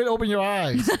bottle. You better open your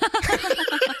eyes.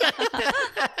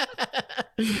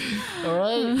 All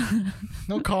right?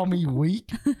 Don't call me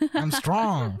weak. I'm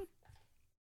strong.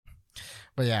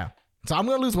 But yeah. So I'm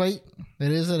going to lose weight.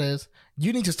 It is.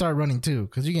 You need to start running too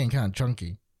because you're getting kind of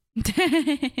chunky.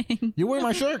 Dang. You're wearing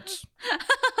my shirts.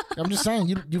 I'm just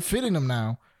saying, you fit in them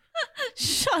now.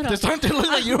 Shut They're up. starting to look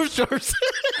like your shirts.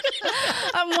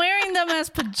 I'm wearing them as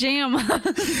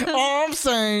pajamas. All I'm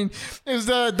saying is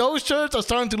that those shirts are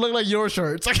starting to look like your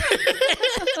shirts.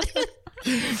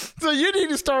 So you need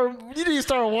to start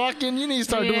walking. You need to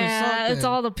start doing something. Yeah, it's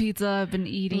all the pizza I've been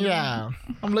eating. Yeah.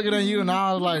 I'm looking at you and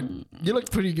I was like, you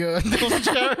look pretty good. Those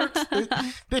shirts,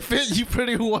 they fit you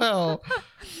pretty well.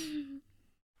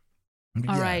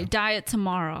 All right, diet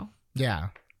tomorrow. Yeah.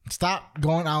 Stop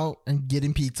going out and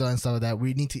getting pizza and stuff like that.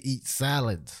 We need to eat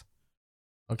salads.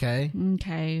 Okay?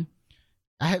 Okay.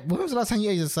 When was the last time you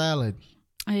ate a salad?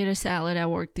 I ate a salad at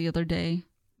work the other day.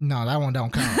 No, that one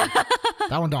don't count.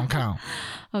 That one don't count.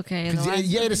 Okay. Because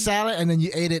you ate a salad and then you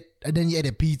ate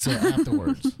a pizza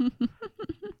afterwards.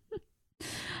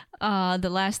 The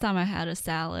last time I had a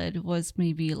salad was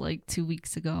maybe like 2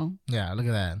 weeks ago. Yeah, look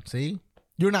at that. See?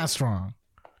 You're not strong.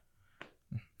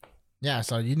 Yeah,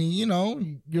 so you need,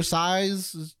 your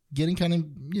size is getting kind of,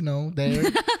 there.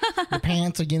 Your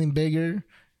pants are getting bigger.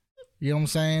 You know what I'm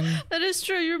saying? That is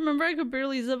true. You remember I could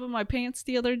barely zip up my pants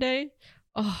the other day?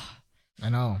 Oh, I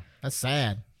know. That's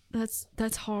sad.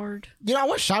 that's hard. I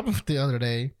went shopping the other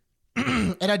day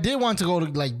And I did want to go to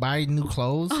like buy new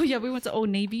clothes. Oh yeah, we went to Old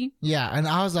Navy. Yeah, and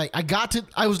I was like,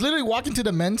 I was literally walking to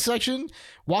the men's section,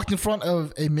 walked in front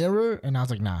of a mirror, and I was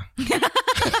like, nah.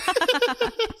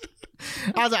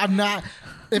 I was like, I'm not.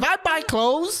 If I buy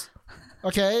clothes,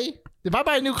 okay, if I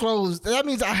buy new clothes, that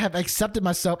means I have accepted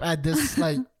myself at this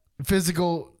like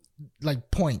physical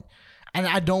like point, and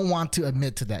I don't want to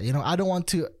admit to that. You know, I don't want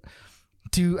to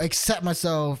accept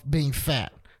myself being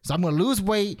fat. So I'm gonna lose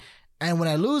weight, and when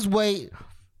I lose weight,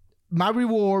 my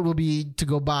reward will be to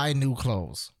go buy new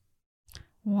clothes.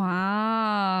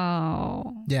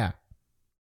 Wow. Yeah.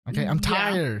 Okay, I'm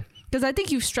tired. Because I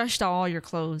think you've stretched out all your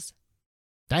clothes.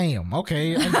 Damn.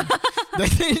 Okay.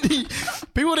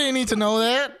 People didn't need to know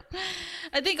that.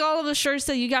 I think all of the shirts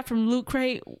that you got from Loot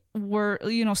Crate were,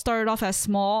 started off as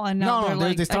small, and now they're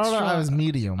like they started extra. out as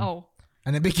medium. Oh.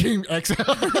 And it became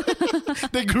XL.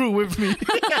 They grew with me.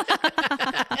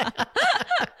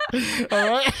 All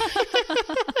right.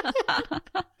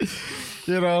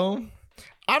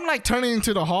 I'm like turning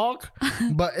into the Hulk,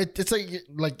 but it's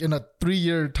like in a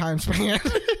 3-year time span.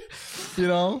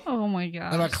 Oh my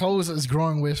god. And my clothes is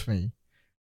growing with me.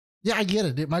 Yeah, I get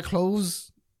it. My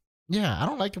clothes, I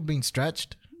don't like them being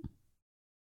stretched.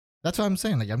 That's what I'm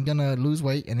saying. Like, I'm gonna lose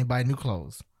weight and then buy new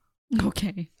clothes.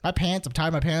 Okay. My pants, I'm tired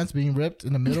of my pants being ripped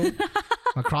in the middle.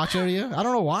 My crotch area. I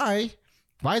don't know why.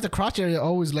 Why is the crotch area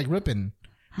always like ripping?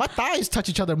 My thighs touch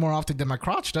each other more often than my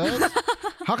crotch does.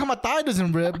 How come my thigh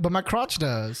doesn't rip, but my crotch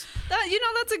does?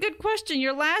 That's a good question.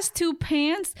 Your last 2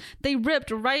 pants, they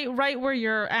ripped right where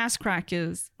your ass crack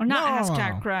is. Or not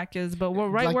ass crack is, but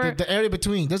right like where... The area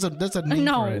between. There's a name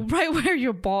for it. Right where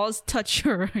your balls touch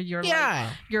your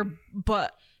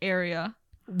butt area.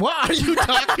 What are you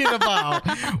talking about?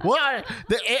 What?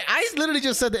 I literally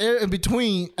just said the area in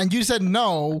between, and you said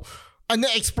no, and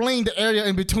then explained the area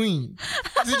in between.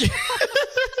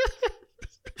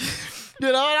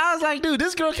 And I was like, dude,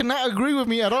 this girl cannot agree with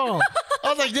me at all. I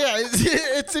was like, yeah,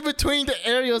 it's in between the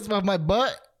areas of my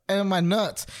butt and my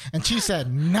nuts. And she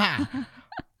said, nah.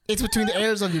 It's between the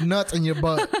areas of your nuts and your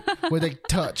butt where they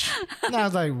touch. And I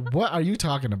was like, what are you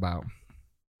talking about?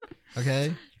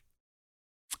 Okay.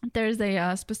 There's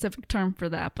a specific term for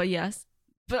that, but yes.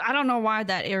 But I don't know why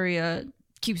that area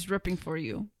keeps ripping for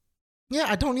you. Yeah,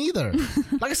 I don't either.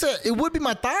 Like I said, it would be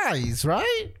my thighs,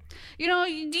 right? Do you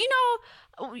know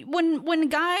when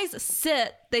guys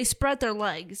sit, they spread their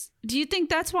legs? Do you think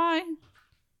that's why?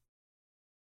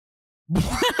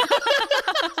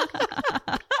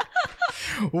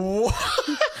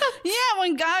 Yeah,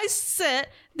 when guys sit,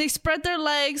 they spread their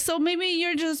legs. So maybe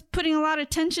you're just putting a lot of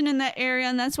tension in that area,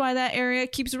 and that's why that area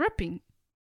keeps ripping.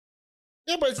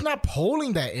 Yeah, but it's not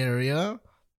pulling that area.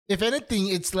 If anything,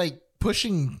 it's like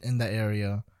pushing in that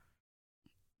area.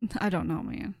 I don't know,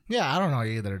 man. Yeah, I don't know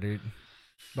either, dude.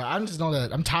 But I just know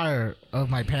that I'm tired of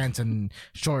my pants and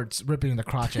shorts ripping in the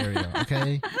crotch area,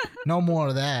 okay? No more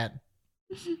of that.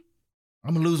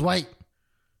 I'm going to lose weight.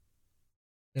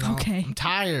 Okay. I'm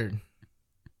tired.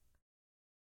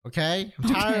 Okay? I'm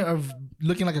tired of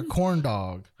looking like a corn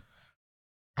dog.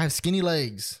 I have skinny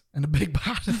legs and a big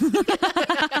body.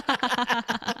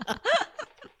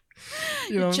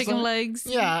 Chicken legs.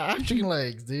 Yeah, I have chicken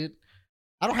legs, dude.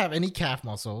 I don't have any calf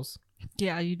muscles.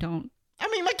 Yeah, you don't. I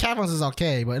mean, my calf muscles is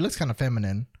okay, but it looks kind of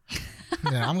feminine.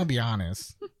 Yeah, I'm going to be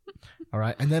honest. All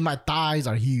right. And then my thighs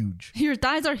are huge. Your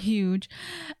thighs are huge.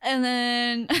 And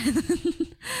then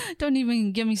don't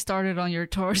even get me started on your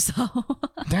torso.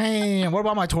 Damn. What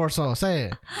about my torso? Say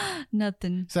it.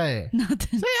 Nothing. Say it.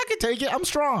 Nothing. Say I can take it. I'm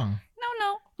strong.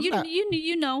 No.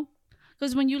 You know.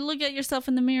 Because when you look at yourself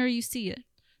in the mirror, you see it.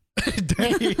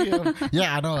 Damn.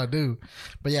 Yeah, I know I do.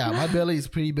 But yeah, my belly is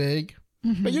pretty big.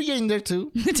 Mm-hmm. But you're getting there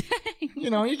too.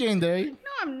 You're getting there. No,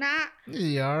 I'm not. Yeah,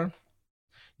 you are.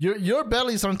 Your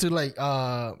belly's starting to like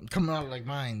come out like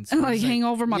mine. So like hang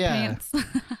over my pants.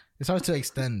 It starts to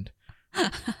extend.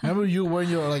 Remember you wearing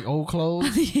your like old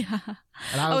clothes? Yeah.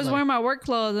 And I was wearing my work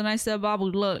clothes and I said, Babu,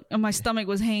 look. And my stomach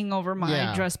was hanging over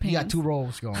my dress pants. You got 2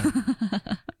 rolls going.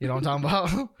 You know what I'm talking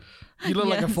about? You look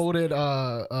like a folded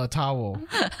towel.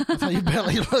 That's how your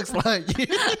belly looks like.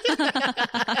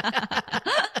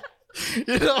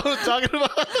 You know what I'm talking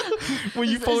about? When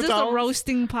you fold towels. Is this a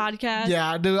roasting podcast?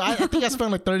 Yeah, dude. I think I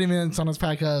spent like 30 minutes on this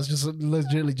podcast just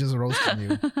legitimately just roasting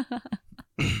you.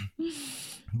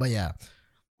 But yeah.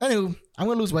 Anyway, I'm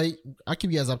going to lose weight. I'll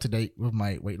keep you guys up to date with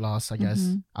my weight loss, I guess.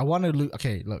 Mm-hmm. I want to lose...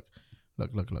 Okay, look. What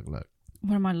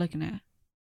am I looking at?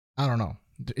 I don't know.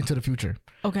 Into the future.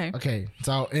 Okay. Okay.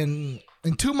 So in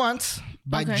 2 months,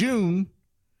 by June,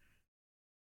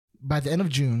 by the end of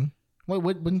June,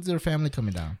 when's their family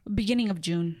coming down? Beginning of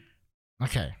June.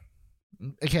 Okay.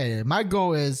 My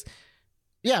goal is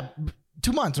Yeah,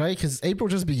 2 months, right? Because April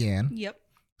just began. Yep.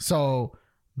 So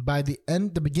by the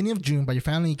beginning of June, by your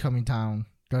family going down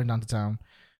to town,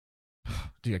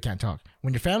 dude, I can't talk.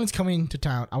 When your family's coming to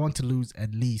town, I want to lose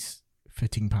at least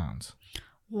 15 pounds.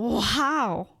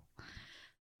 Wow.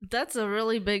 That's a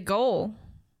really big goal.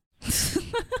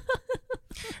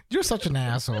 You're such an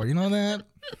asshole. You know that?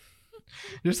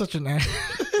 You're such an ass.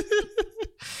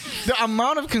 The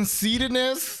amount of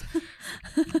conceitedness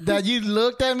that you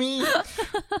looked at me,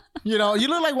 you know, you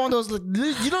look like one of those,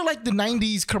 you look like the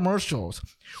 90s commercials.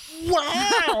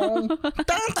 Wow,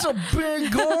 that's a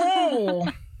big goal.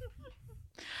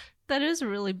 That is a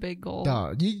really big goal.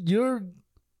 Dog, you're,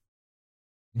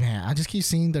 man, I just keep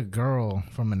seeing the girl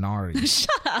from Minari. Shut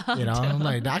up. You know, I'm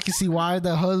like, I can see why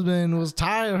the husband was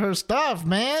tired of her stuff,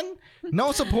 man.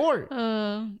 No support.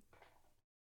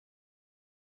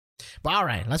 But all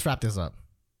right, let's wrap this up.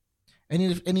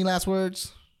 Any last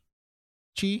words,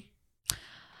 Chi?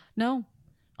 No.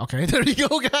 Okay, there you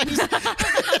go, guys.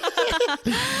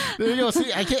 There you go.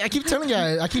 See, I keep telling you,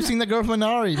 I keep seeing the girl from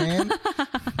Minari, man.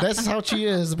 This is how Chi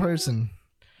is as a person.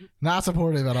 Not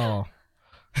supportive at all.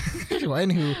 Well,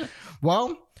 anywho,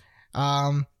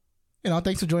 you know,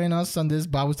 thanks for joining us on this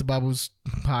Babus to Babus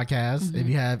podcast. Mm-hmm. If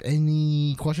you have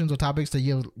any questions or topics that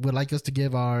you would like us to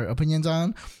give our opinions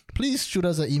on, please shoot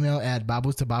us an email at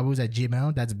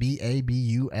babustobabus@gmail.com. That's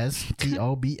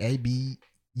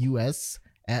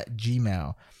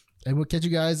BABUSTOBABUS@gmail.com. And we'll catch you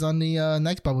guys on the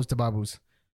next Babus to Babus.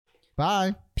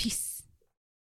 Bye. Peace.